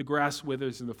 The grass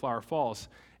withers and the flower falls.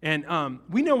 And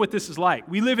we know what this is like.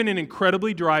 We live in an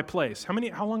incredibly dry place.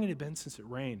 How long had it been since it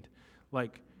rained?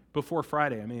 Like before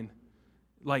Friday? I mean,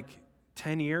 like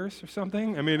 10 years or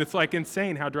something? I mean, it's like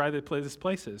insane how dry this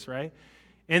place is, right?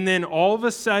 And then all of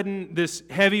a sudden, this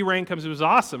heavy rain comes. It was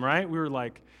awesome, right? We were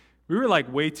like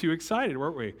way too excited,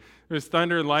 weren't we? There's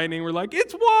thunder and lightning. We're like,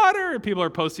 it's water. And people are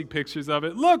posting pictures of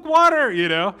it. Look, water,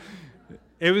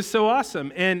 It was so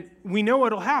awesome. And we know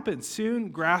what'll happen. Soon,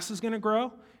 grass is going to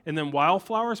grow. And then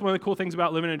wildflowers. One of the cool things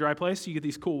about living in a dry place, you get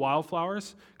these cool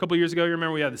wildflowers. A couple years ago, you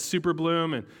remember we had the super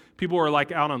bloom, and people were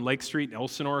like out on Lake Street in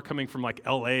Elsinore coming from like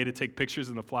LA to take pictures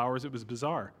of the flowers. It was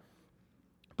bizarre.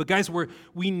 But guys,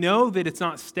 we know that it's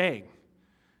not staying.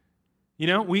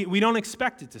 We don't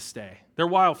expect it to stay. They're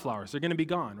wildflowers. They're going to be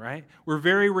gone, right? We're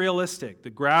very realistic.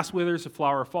 The grass withers, the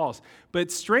flower falls.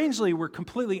 But strangely, we're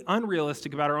completely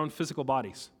unrealistic about our own physical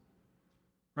bodies,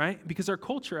 right? Because our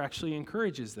culture actually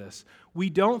encourages this. We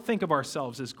don't think of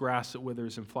ourselves as grass that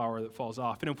withers and flower that falls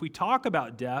off. And if we talk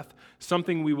about death,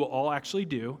 something we will all actually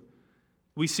do,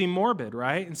 we seem morbid,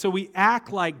 right? And so we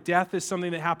act like death is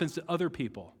something that happens to other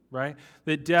people, right?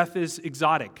 That death is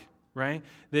exotic, right?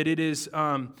 That it is,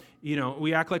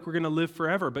 we act like we're going to live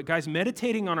forever. But guys,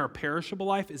 meditating on our perishable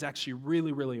life is actually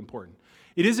really, really important.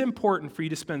 It is important for you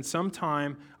to spend some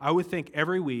time, I would think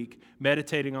every week,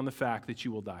 meditating on the fact that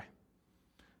you will die.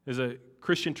 There's a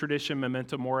Christian tradition,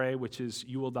 memento mori, which is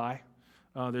you will die.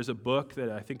 There's a book that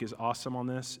I think is awesome on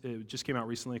this. It just came out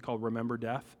recently called Remember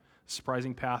Death,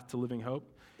 Surprising Path to Living Hope.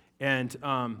 And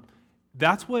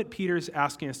that's what Peter's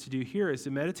asking us to do here, is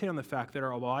to meditate on the fact that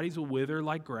our bodies will wither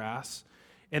like grass.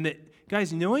 And that,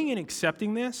 guys, knowing and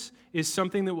accepting this is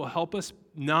something that will help us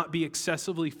not be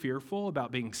excessively fearful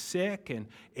about being sick and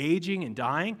aging and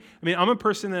dying. I mean, I'm a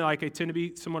person that, I tend to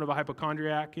be somewhat of a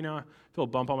hypochondriac, I feel a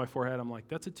bump on my forehead. I'm like,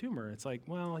 that's a tumor. It's like,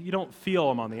 well, you don't feel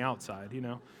them on the outside,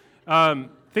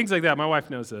 Things like that. My wife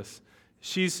knows this.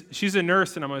 She's a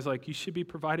nurse, and I'm always like, you should be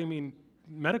providing me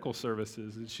medical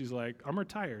services. And she's like, I'm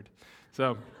retired.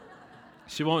 So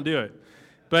she won't do it.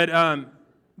 But a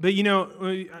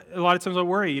lot of times I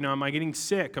worry, am I getting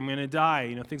sick? I'm going to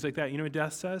die, things like that. You know what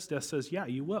death says? Death says, yeah,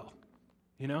 you will,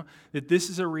 that this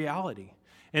is a reality.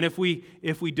 And if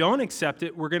we don't accept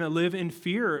it, we're going to live in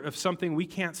fear of something we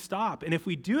can't stop. And if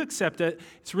we do accept it,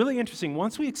 it's really interesting.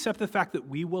 Once we accept the fact that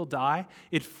we will die,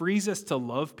 it frees us to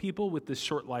love people with this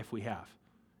short life we have.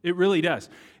 It really does.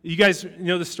 You guys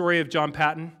know the story of John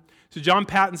Patton? So John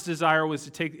Patton's desire was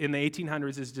to take, in the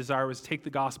 1800s, his desire was to take the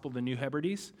gospel to New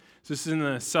Hebrides. So this is in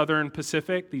the southern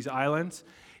Pacific, these islands.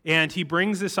 And he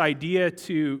brings this idea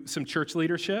to some church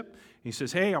leadership. He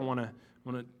says, hey, I want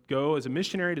to go as a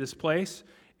missionary to this place.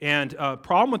 And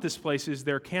problem with this place is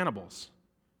they're cannibals.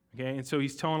 Okay, and so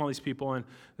he's telling all these people, and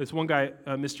this one guy,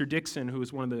 Mr. Dixon, who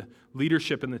was one of the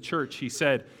leadership in the church, he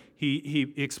said,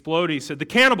 he exploded, he said, the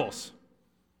cannibals,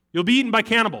 you'll be eaten by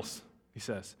cannibals, he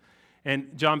says.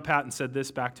 And John Patton said this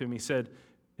back to him. He said,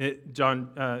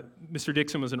 Mr.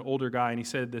 Dixon was an older guy, and he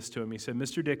said this to him. He said,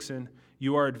 Mr. Dixon,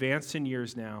 you are advanced in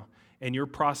years now, and your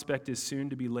prospect is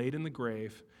soon to be laid in the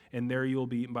grave, and there you will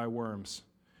be eaten by worms.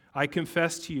 I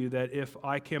confess to you that if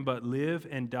I can but live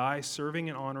and die serving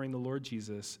and honoring the Lord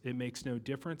Jesus, it makes no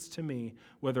difference to me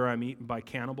whether I'm eaten by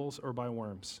cannibals or by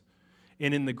worms.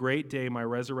 And in the great day, my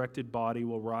resurrected body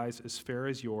will rise as fair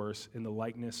as yours in the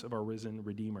likeness of our risen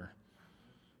Redeemer.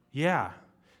 Yeah.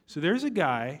 So there's a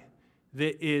guy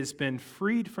that has been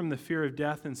freed from the fear of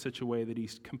death in such a way that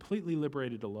he's completely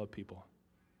liberated to love people.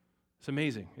 It's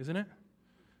amazing, isn't it?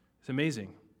 It's amazing.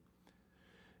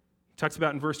 He talks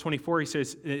about in verse 24, he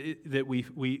says that we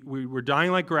were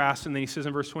dying like grass, and then he says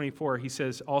in verse 24, he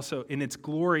says also, in its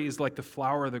glory is like the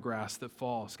flower of the grass that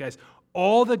falls. Guys,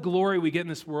 all the glory we get in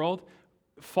this world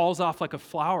falls off like a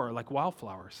flower, like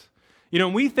wildflowers.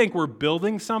 We think we're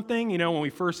building something, when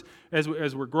we first, as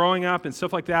we're growing up and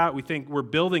stuff like that, we think we're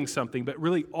building something, but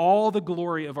really all the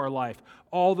glory of our life,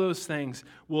 all those things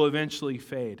will eventually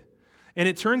fade. And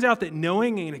it turns out that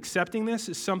knowing and accepting this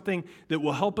is something that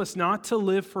will help us not to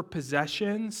live for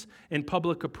possessions and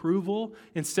public approval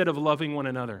instead of loving one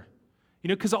another.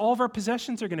 Because all of our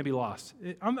possessions are going to be lost.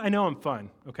 I know I'm fun,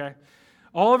 okay?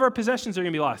 All of our possessions are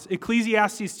going to be lost.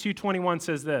 Ecclesiastes 2:21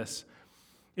 says this,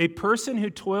 A person who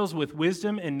toils with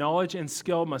wisdom and knowledge and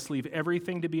skill must leave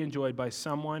everything to be enjoyed by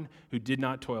someone who did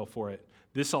not toil for it.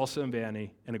 This also in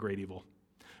vanity and a great evil.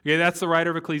 Okay, that's the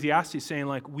writer of Ecclesiastes saying,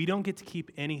 like, we don't get to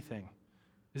keep anything.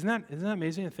 Isn't that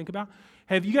amazing to think about?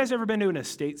 Have you guys ever been to an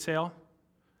estate sale?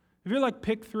 Have you ever, like,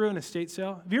 picked through an estate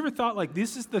sale? Have you ever thought, like,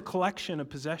 this is the collection of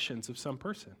possessions of some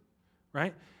person,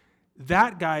 right?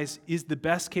 That, guys, is the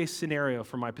best case scenario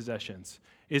for my possessions,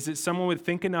 is that someone would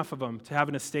think enough of them to have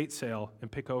an estate sale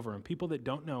and pick over them. People that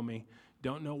don't know me,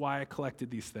 don't know why I collected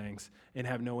these things, and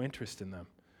have no interest in them.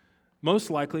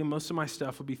 Most likely, most of my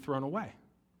stuff would be thrown away,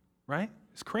 right?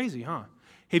 It's crazy, huh?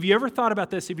 Have you ever thought about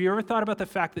this? Have you ever thought about the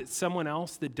fact that someone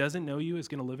else that doesn't know you is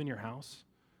going to live in your house?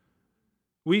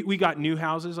 We got new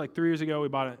houses. Like 3 years ago, we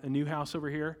bought a new house over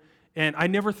here. And I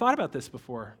never thought about this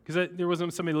before because there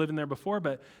wasn't somebody living there before.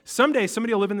 But someday,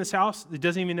 somebody will live in this house that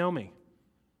doesn't even know me.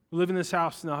 They'll live in this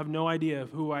house and they'll have no idea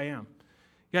of who I am.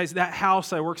 Guys, that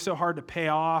house I worked so hard to pay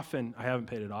off, and I haven't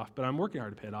paid it off, but I'm working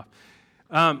hard to pay it off,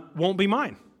 won't be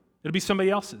mine. It'll be somebody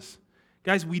else's.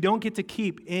 Guys, we don't get to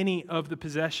keep any of the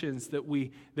possessions that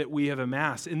we have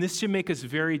amassed. And this should make us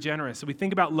very generous. So we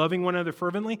think about loving one another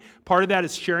fervently. Part of that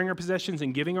is sharing our possessions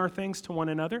and giving our things to one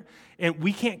another. And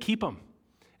we can't keep them.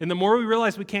 And the more we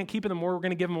realize we can't keep them, the more we're going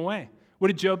to give them away. What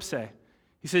did Job say?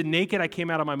 He said, naked I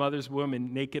came out of my mother's womb,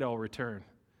 and naked I'll return.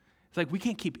 It's like we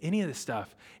can't keep any of this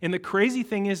stuff. And the crazy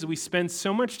thing is we spend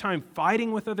so much time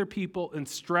fighting with other people and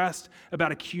stressed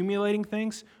about accumulating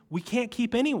things, we can't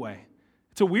keep anyway.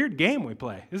 It's a weird game we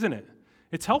play, isn't it?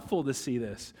 It's helpful to see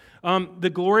this.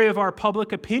 The glory of our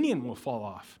public opinion will fall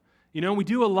off. You know, we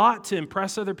do a lot to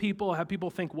impress other people, have people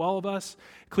think well of us.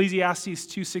 Ecclesiastes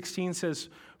 2:16 says,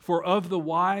 for of the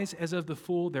wise as of the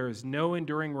fool, there is no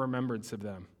enduring remembrance of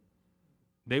them.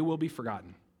 They will be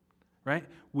forgotten, right?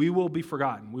 We will be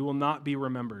forgotten. We will not be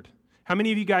remembered. How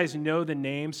many of you guys know the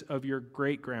names of your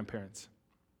great-grandparents?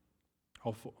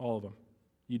 All of them.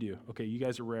 You do. Okay, you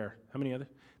guys are rare. How many other?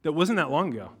 That wasn't that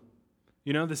long ago.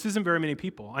 You know, this isn't very many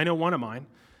people. I know one of mine.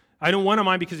 I know one of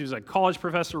mine because he was a college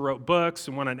professor, wrote books,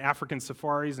 and went on African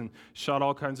safaris and shot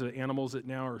all kinds of animals that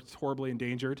now are horribly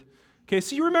endangered. Okay,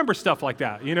 so you remember stuff like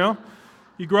that, you know?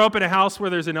 You grow up in a house where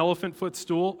there's an elephant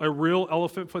footstool, a real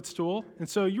elephant footstool, and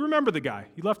so you remember the guy.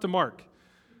 He left a mark.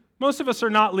 Most of us are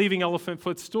not leaving elephant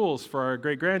footstools for our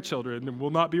great-grandchildren and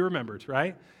will not be remembered,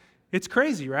 right? It's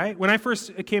crazy, right? When I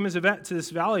first came as a vet to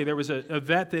this valley, there was a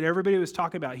vet that everybody was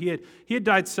talking about. He had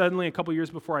died suddenly a couple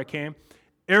years before I came.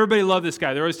 Everybody loved this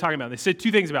guy. They're always talking about him. They said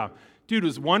two things about him. Dude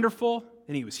was wonderful,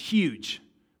 and he was huge.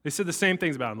 They said the same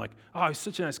things about him, like, oh, he's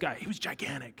such a nice guy. He was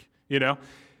gigantic, you know?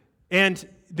 And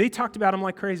they talked about him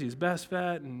like crazy. His best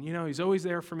vet, and, you know, he's always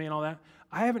there for me and all that.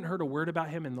 I haven't heard a word about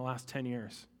him in the last 10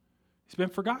 years. He's been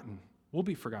forgotten. We'll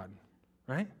be forgotten,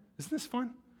 right? Isn't this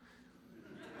fun?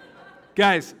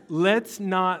 Guys, let's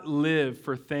not live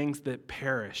for things that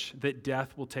perish, that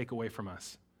death will take away from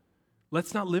us.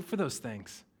 Let's not live for those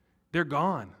things. They're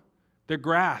gone. They're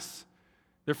grass.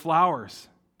 They're flowers.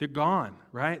 They're gone,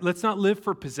 right? Let's not live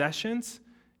for possessions.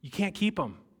 You can't keep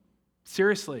them.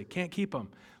 Seriously, can't keep them.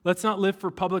 Let's not live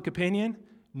for public opinion.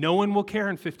 No one will care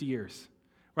in 50 years,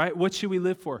 right? What should we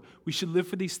live for? We should live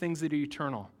for these things that are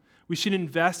eternal. We should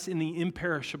invest in the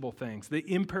imperishable things, the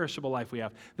imperishable life we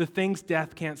have, the things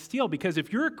death can't steal. Because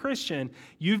if you're a Christian,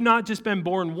 you've not just been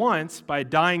born once by a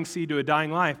dying seed to a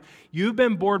dying life. You've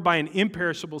been born by an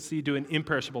imperishable seed to an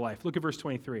imperishable life. Look at verse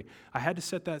 23. I had to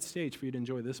set that stage for you to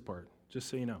enjoy this part, just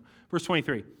so you know. Verse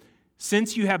 23.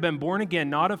 Since you have been born again,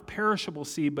 not of perishable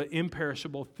seed, but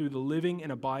imperishable through the living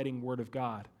and abiding word of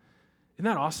God. Isn't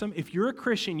that awesome? If you're a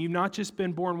Christian, you've not just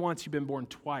been born once, you've been born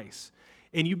twice.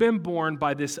 And you've been born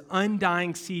by this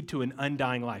undying seed to an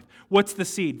undying life. What's the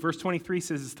seed? Verse 23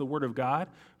 says it's the word of God.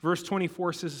 Verse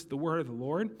 24 says it's the word of the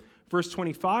Lord. Verse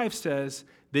 25 says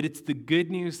that it's the good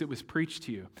news that was preached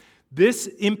to you. This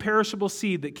imperishable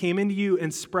seed that came into you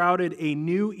and sprouted a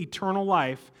new eternal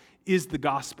life is the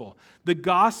gospel. The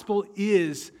gospel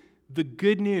is the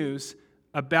good news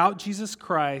about Jesus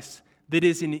Christ that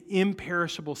is an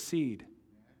imperishable seed.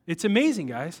 It's amazing,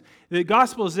 guys. The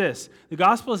gospel is this. The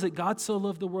gospel is that God so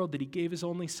loved the world that he gave his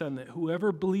only son, that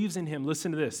whoever believes in him,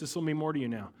 listen to this, this will mean more to you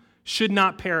now, should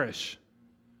not perish,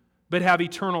 but have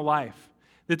eternal life.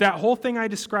 That whole thing I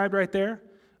described right there,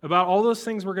 about all those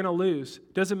things we're going to lose,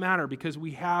 doesn't matter because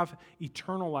we have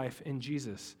eternal life in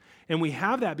Jesus. And we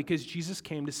have that because Jesus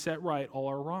came to set right all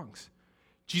our wrongs.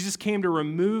 Jesus came to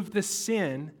remove the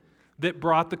sin that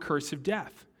brought the curse of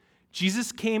death.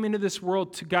 Jesus came into this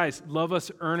world to, guys, love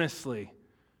us earnestly.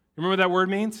 Remember what that word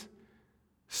means?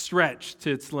 Stretch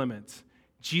to its limits.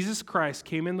 Jesus Christ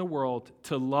came in the world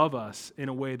to love us in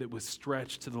a way that was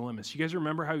stretched to the limits. You guys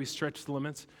remember how he stretched the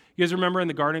limits? You guys remember in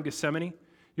the Garden of Gethsemane?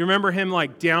 You remember him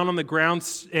like down on the ground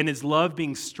and his love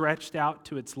being stretched out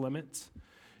to its limits?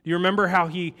 Do you remember how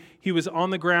he was on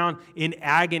the ground in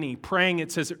agony, praying,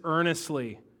 it says,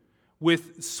 earnestly,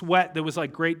 with sweat that was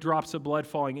like great drops of blood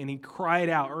falling, and he cried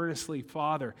out earnestly,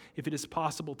 Father, if it is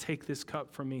possible, take this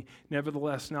cup from me.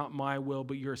 Nevertheless, not my will,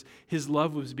 but yours. His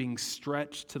love was being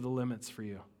stretched to the limits for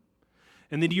you.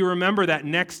 And then do you remember that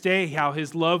next day, how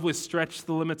his love was stretched to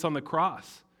the limits on the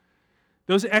cross?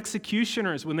 Those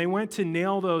executioners, when they went to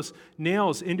nail those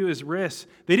nails into his wrists,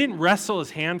 they didn't wrestle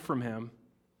his hand from him.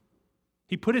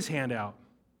 He put his hand out.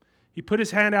 He put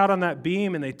his hand out on that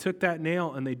beam, and they took that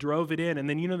nail and they drove it in. And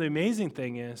then, the amazing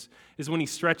thing is when he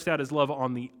stretched out his love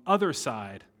on the other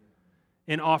side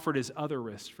and offered his other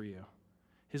wrist for you.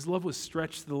 His love was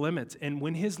stretched to the limits. And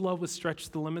when his love was stretched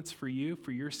to the limits for you,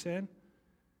 for your sin,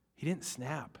 he didn't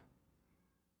snap.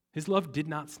 His love did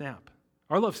not snap.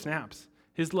 Our love snaps.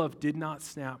 His love did not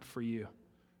snap for you.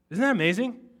 Isn't that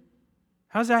amazing?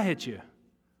 How does that hit you?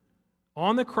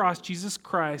 On the cross, Jesus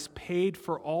Christ paid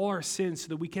for all our sins so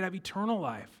that we can have eternal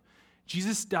life.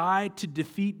 Jesus died to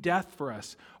defeat death for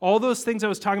us. All those things I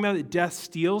was talking about that death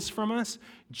steals from us,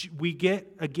 we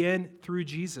get again through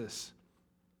Jesus.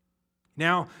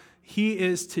 Now, he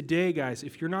is today, guys,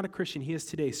 if you're not a Christian, he is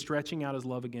today stretching out his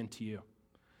love again to you.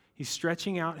 He's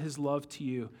stretching out his love to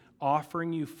you,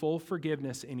 offering you full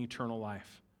forgiveness and eternal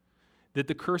life. That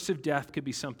the curse of death could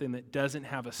be something that doesn't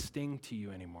have a sting to you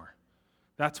anymore.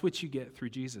 That's what you get through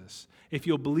Jesus. If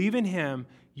you'll believe in him,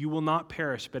 you will not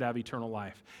perish but have eternal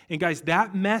life. And guys,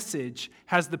 that message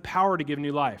has the power to give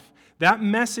new life. That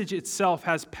message itself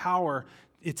has power.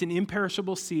 It's an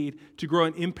imperishable seed to grow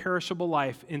an imperishable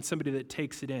life in somebody that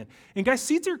takes it in. And guys,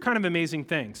 seeds are kind of amazing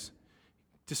things.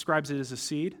 Describes it as a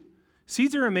seed.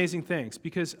 Seeds are amazing things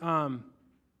because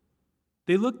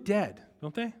they look dead,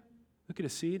 don't they? Look at a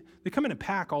seed. They come in a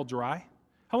pack all dry.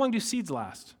 How long do seeds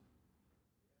last?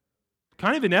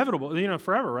 Kind of inevitable,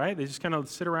 forever, right? They just kind of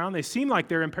sit around. They seem like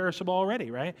they're imperishable already,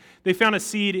 right? They found a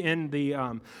seed in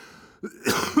the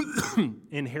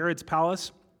in Herod's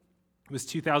palace. It was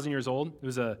 2,000 years old. It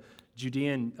was a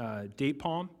Judean date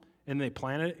palm, and they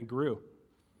planted it and grew.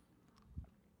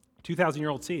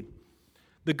 2,000-year-old seed.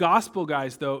 The gospel,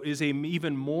 guys, though, is an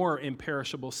even more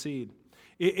imperishable seed.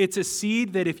 It's a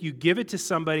seed that if you give it to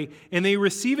somebody and they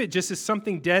receive it just as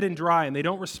something dead and dry and they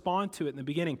don't respond to it in the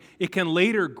beginning, it can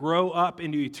later grow up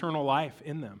into eternal life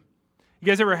in them. You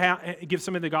guys ever give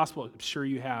somebody the gospel? I'm sure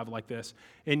you have, like this.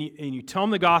 And you tell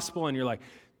them the gospel and you're like,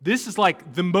 this is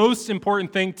like the most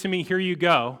important thing to me. Here you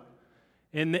go.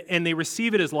 And they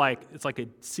receive it as it's like a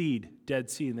seed,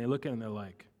 dead seed. And they look at it and they're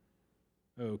like,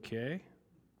 okay,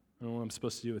 I don't know what I'm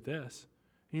supposed to do with this.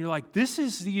 And you're like, this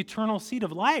is the eternal seed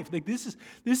of life. Like this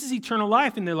is eternal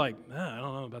life. And they're like, I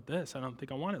don't know about this. I don't think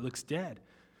I want it. It looks dead.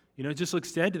 It just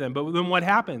looks dead to them. But then what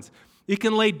happens? It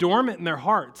can lay dormant in their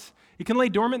hearts. It can lay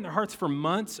dormant in their hearts for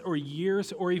months or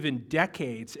years or even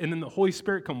decades. And then the Holy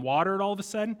Spirit can water it all of a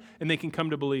sudden and they can come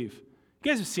to believe.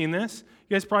 You guys have seen this.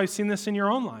 You guys probably seen this in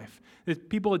your own life. That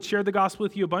people had shared the gospel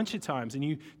with you a bunch of times and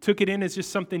you took it in as just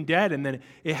something dead and then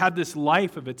it had this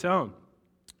life of its own.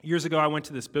 Years ago, I went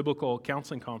to this biblical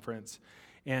counseling conference,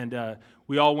 and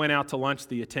we all went out to lunch,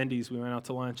 the attendees, we went out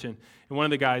to lunch, and one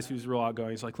of the guys who's real outgoing,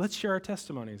 he's like, let's share our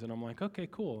testimonies. And I'm like, okay,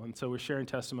 cool. And so we're sharing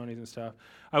testimonies and stuff.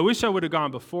 I wish I would have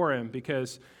gone before him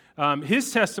because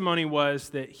his testimony was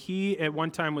that he, at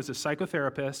one time, was a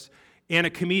psychotherapist and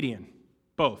a comedian,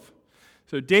 both.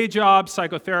 So day job,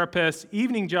 psychotherapist,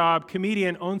 evening job,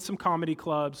 comedian, owned some comedy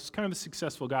clubs, kind of a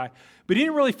successful guy. But he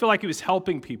didn't really feel like he was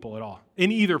helping people at all,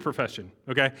 in either profession,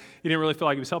 okay? He didn't really feel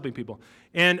like he was helping people.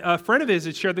 And a friend of his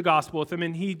had shared the gospel with him,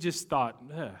 and he just thought,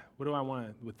 what do I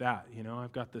want with that?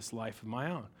 I've got this life of my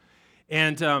own.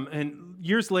 And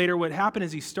years later, what happened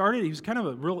is he was kind of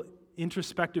a real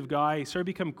introspective guy. He started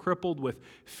to become crippled with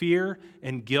fear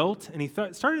and guilt, and he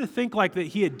started to think like that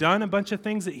he had done a bunch of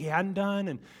things that he hadn't done,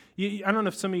 and I don't know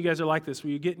if some of you guys are like this,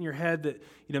 where you get in your head that,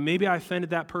 maybe I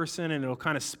offended that person, and it'll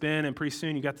kind of spin, and pretty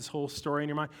soon you got this whole story in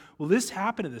your mind. Well, this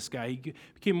happened to this guy. He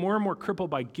became more and more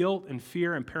crippled by guilt and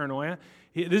fear and paranoia.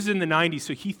 This is in the 90s,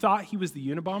 so he thought he was the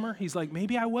Unabomber. He's like,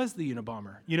 maybe I was the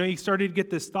Unabomber. He started to get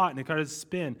this thought, and it kind of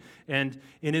spin and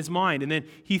in his mind. And then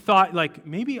he thought, like,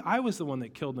 maybe I was the one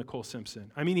that killed Nicole Simpson.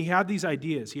 I mean, he had these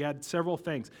ideas. He had several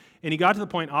things. And he got to the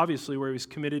point, obviously, where he was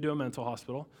committed to a mental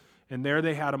hospital. And there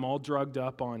they had him all drugged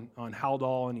up on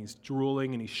Haldol, and he's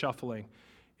drooling and he's shuffling.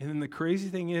 And then the crazy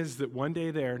thing is that one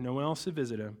day there, no one else had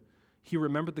visited him, he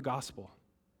remembered the gospel,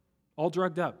 all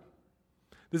drugged up.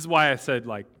 This is why I said,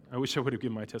 I wish I would have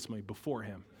given my testimony before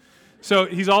him. So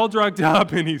he's all drugged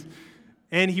up,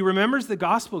 and he remembers the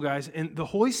gospel, guys, and the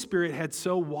Holy Spirit had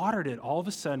so watered it all of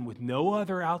a sudden with no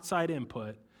other outside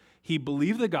input. He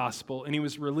believed the gospel, and he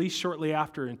was released shortly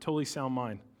after in totally sound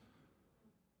mind.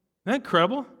 Isn't that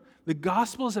incredible? The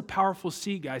gospel is a powerful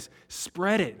seed, guys.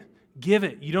 Spread it. Give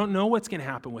it. You don't know what's going to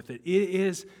happen with it. It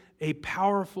is a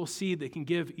powerful seed that can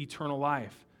give eternal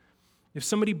life. If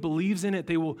somebody believes in it,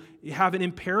 they will have an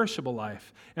imperishable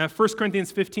life. And 1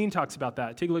 Corinthians 15 talks about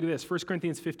that. Take a look at this. 1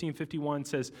 Corinthians 15:51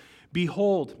 says,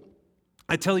 "Behold,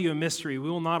 I tell you a mystery. We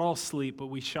will not all sleep, but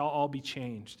we shall all be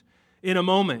changed. In a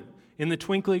moment, in the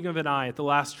twinkling of an eye, at the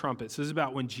last trumpet." So this is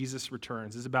about when Jesus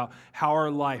returns. This is about how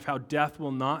our life, how death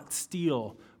will not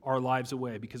steal our lives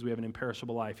away because we have an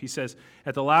imperishable life. He says,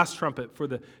 at the last trumpet, "For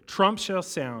the trump shall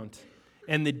sound,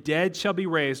 and the dead shall be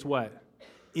raised," what?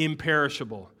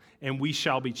 Imperishable. "And we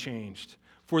shall be changed.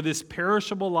 For this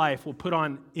perishable life will put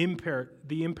on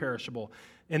the imperishable,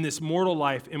 and this mortal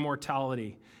life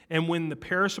immortality. And when the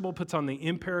perishable puts on the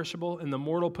imperishable, and the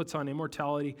mortal puts on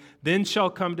immortality, then shall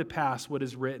come to pass what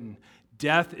is written,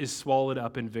 death is swallowed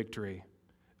up in victory.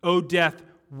 O death,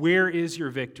 where is your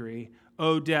victory?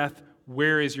 O death,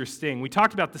 where is your sting?" We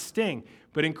talked about the sting,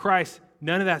 but in Christ,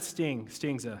 none of that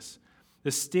stings us.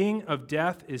 The sting of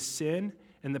death is sin,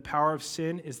 and the power of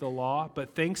sin is the law.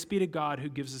 But thanks be to God who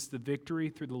gives us the victory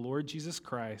through the Lord Jesus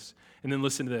Christ. And then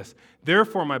listen to this.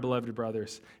 "Therefore, my beloved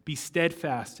brothers, be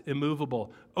steadfast,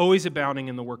 immovable, always abounding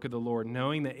in the work of the Lord,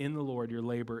 knowing that in the Lord your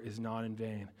labor is not in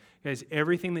vain." Guys,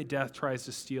 everything that death tries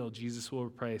to steal, Jesus will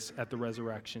replace at the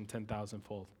resurrection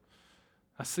 10,000-fold.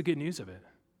 That's the good news of it.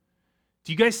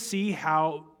 Do you guys see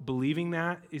how believing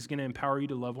that is going to empower you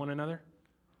to love one another?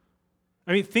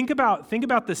 I mean, think about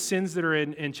the sins that are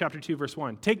in chapter 2, verse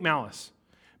 1. Take malice.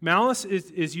 Malice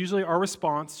is usually our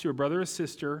response to a brother or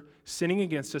sister sinning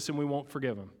against us, and we won't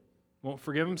forgive them. Won't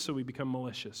forgive them, so we become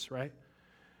malicious, right?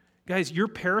 Guys, your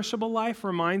perishable life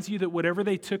reminds you that whatever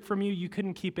they took from you, you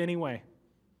couldn't keep anyway.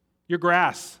 Your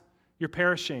grass, you're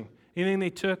perishing. Anything they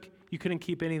took, you couldn't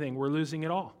keep anything. We're losing it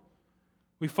all.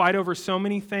 We fight over so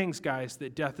many things, guys,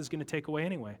 that death is going to take away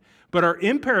anyway. But our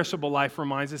imperishable life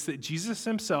reminds us that Jesus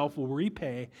himself will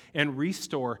repay and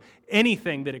restore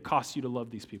anything that it costs you to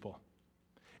love these people.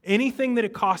 Anything that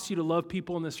it costs you to love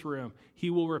people in this room,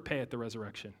 he will repay at the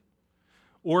resurrection.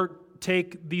 Or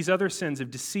take these other sins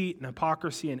of deceit and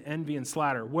hypocrisy and envy and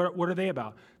slander. What are they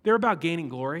about? They're about gaining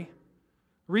glory.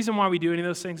 The reason why we do any of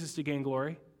those things is to gain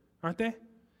glory, aren't they?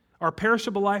 Our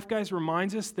perishable life, guys,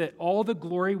 reminds us that all the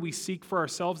glory we seek for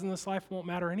ourselves in this life won't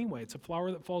matter anyway. It's a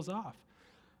flower that falls off.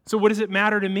 So what does it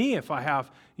matter to me if I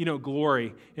have,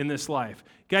 glory in this life?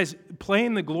 Guys,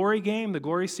 playing the glory game, the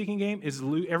glory-seeking game, is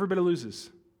everybody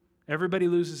loses. Everybody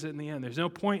loses it in the end. There's no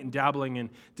point in dabbling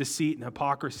in deceit and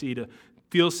hypocrisy to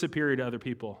feel superior to other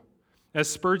people. As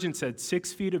Spurgeon said,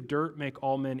 6 feet of dirt make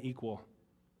all men equal,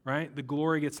 right? The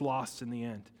glory gets lost in the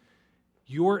end.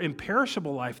 Your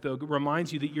imperishable life, though,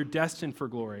 reminds you that you're destined for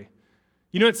glory.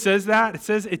 You know it says that?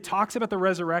 It talks about the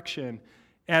resurrection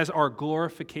as our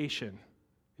glorification.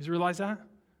 Did you realize that?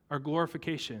 Our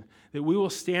glorification. That we will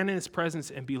stand in his presence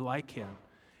and be like him.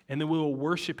 And then we will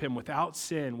worship him without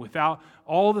sin, without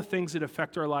all the things that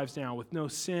affect our lives now, with no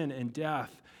sin and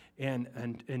death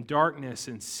and darkness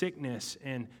and sickness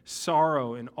and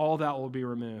sorrow, and all that will be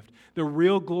removed. The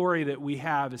real glory that we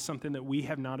have is something that we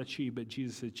have not achieved, but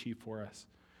Jesus achieved for us.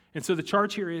 And so the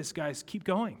charge here is, guys, keep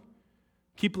going.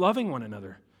 Keep loving one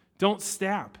another. Don't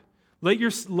stop. Let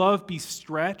your love be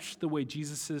stretched the way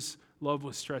Jesus' love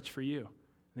was stretched for you.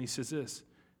 And he says this,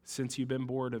 since you've been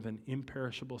born of an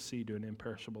imperishable seed to an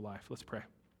imperishable life. Let's pray.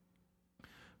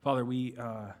 Father, we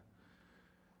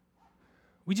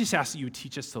just ask that you would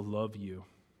teach us to love you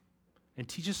and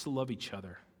teach us to love each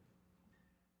other.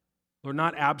 Lord,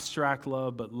 not abstract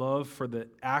love, but love for the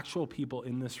actual people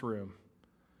in this room,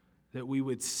 that we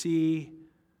would see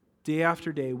day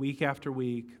after day, week after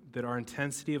week, that our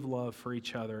intensity of love for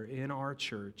each other in our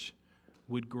church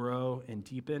would grow and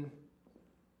deepen.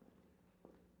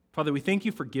 Father, we thank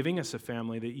you for giving us a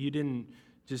family, that you didn't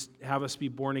just have us be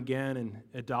born again and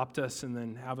adopt us and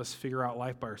then have us figure out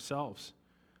life by ourselves.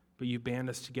 But you band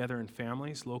us together in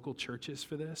families, local churches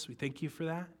for this. We thank you for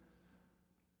that.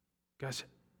 Guys,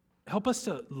 help us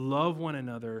to love one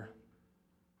another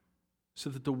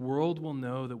so that the world will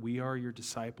know that we are your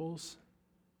disciples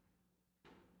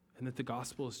and that the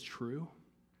gospel is true.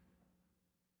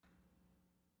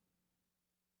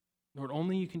 Lord,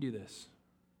 only you can do this.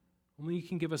 Only you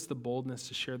can give us the boldness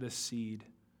to share this seed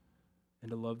and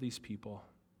to love these people.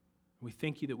 We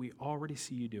thank you that we already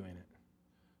see you doing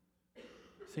it.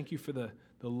 Thank you for the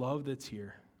love that's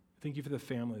here. Thank you for the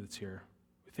family that's here.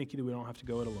 We thank you that we don't have to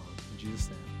go it alone. In Jesus'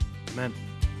 name, amen.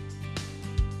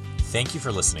 Thank you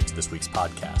for listening to this week's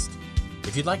podcast.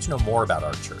 If you'd like to know more about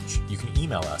our church, you can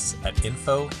email us at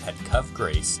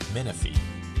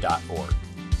info@covgracemenifee.org.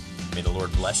 May the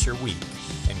Lord bless your week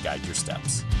and guide your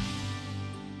steps.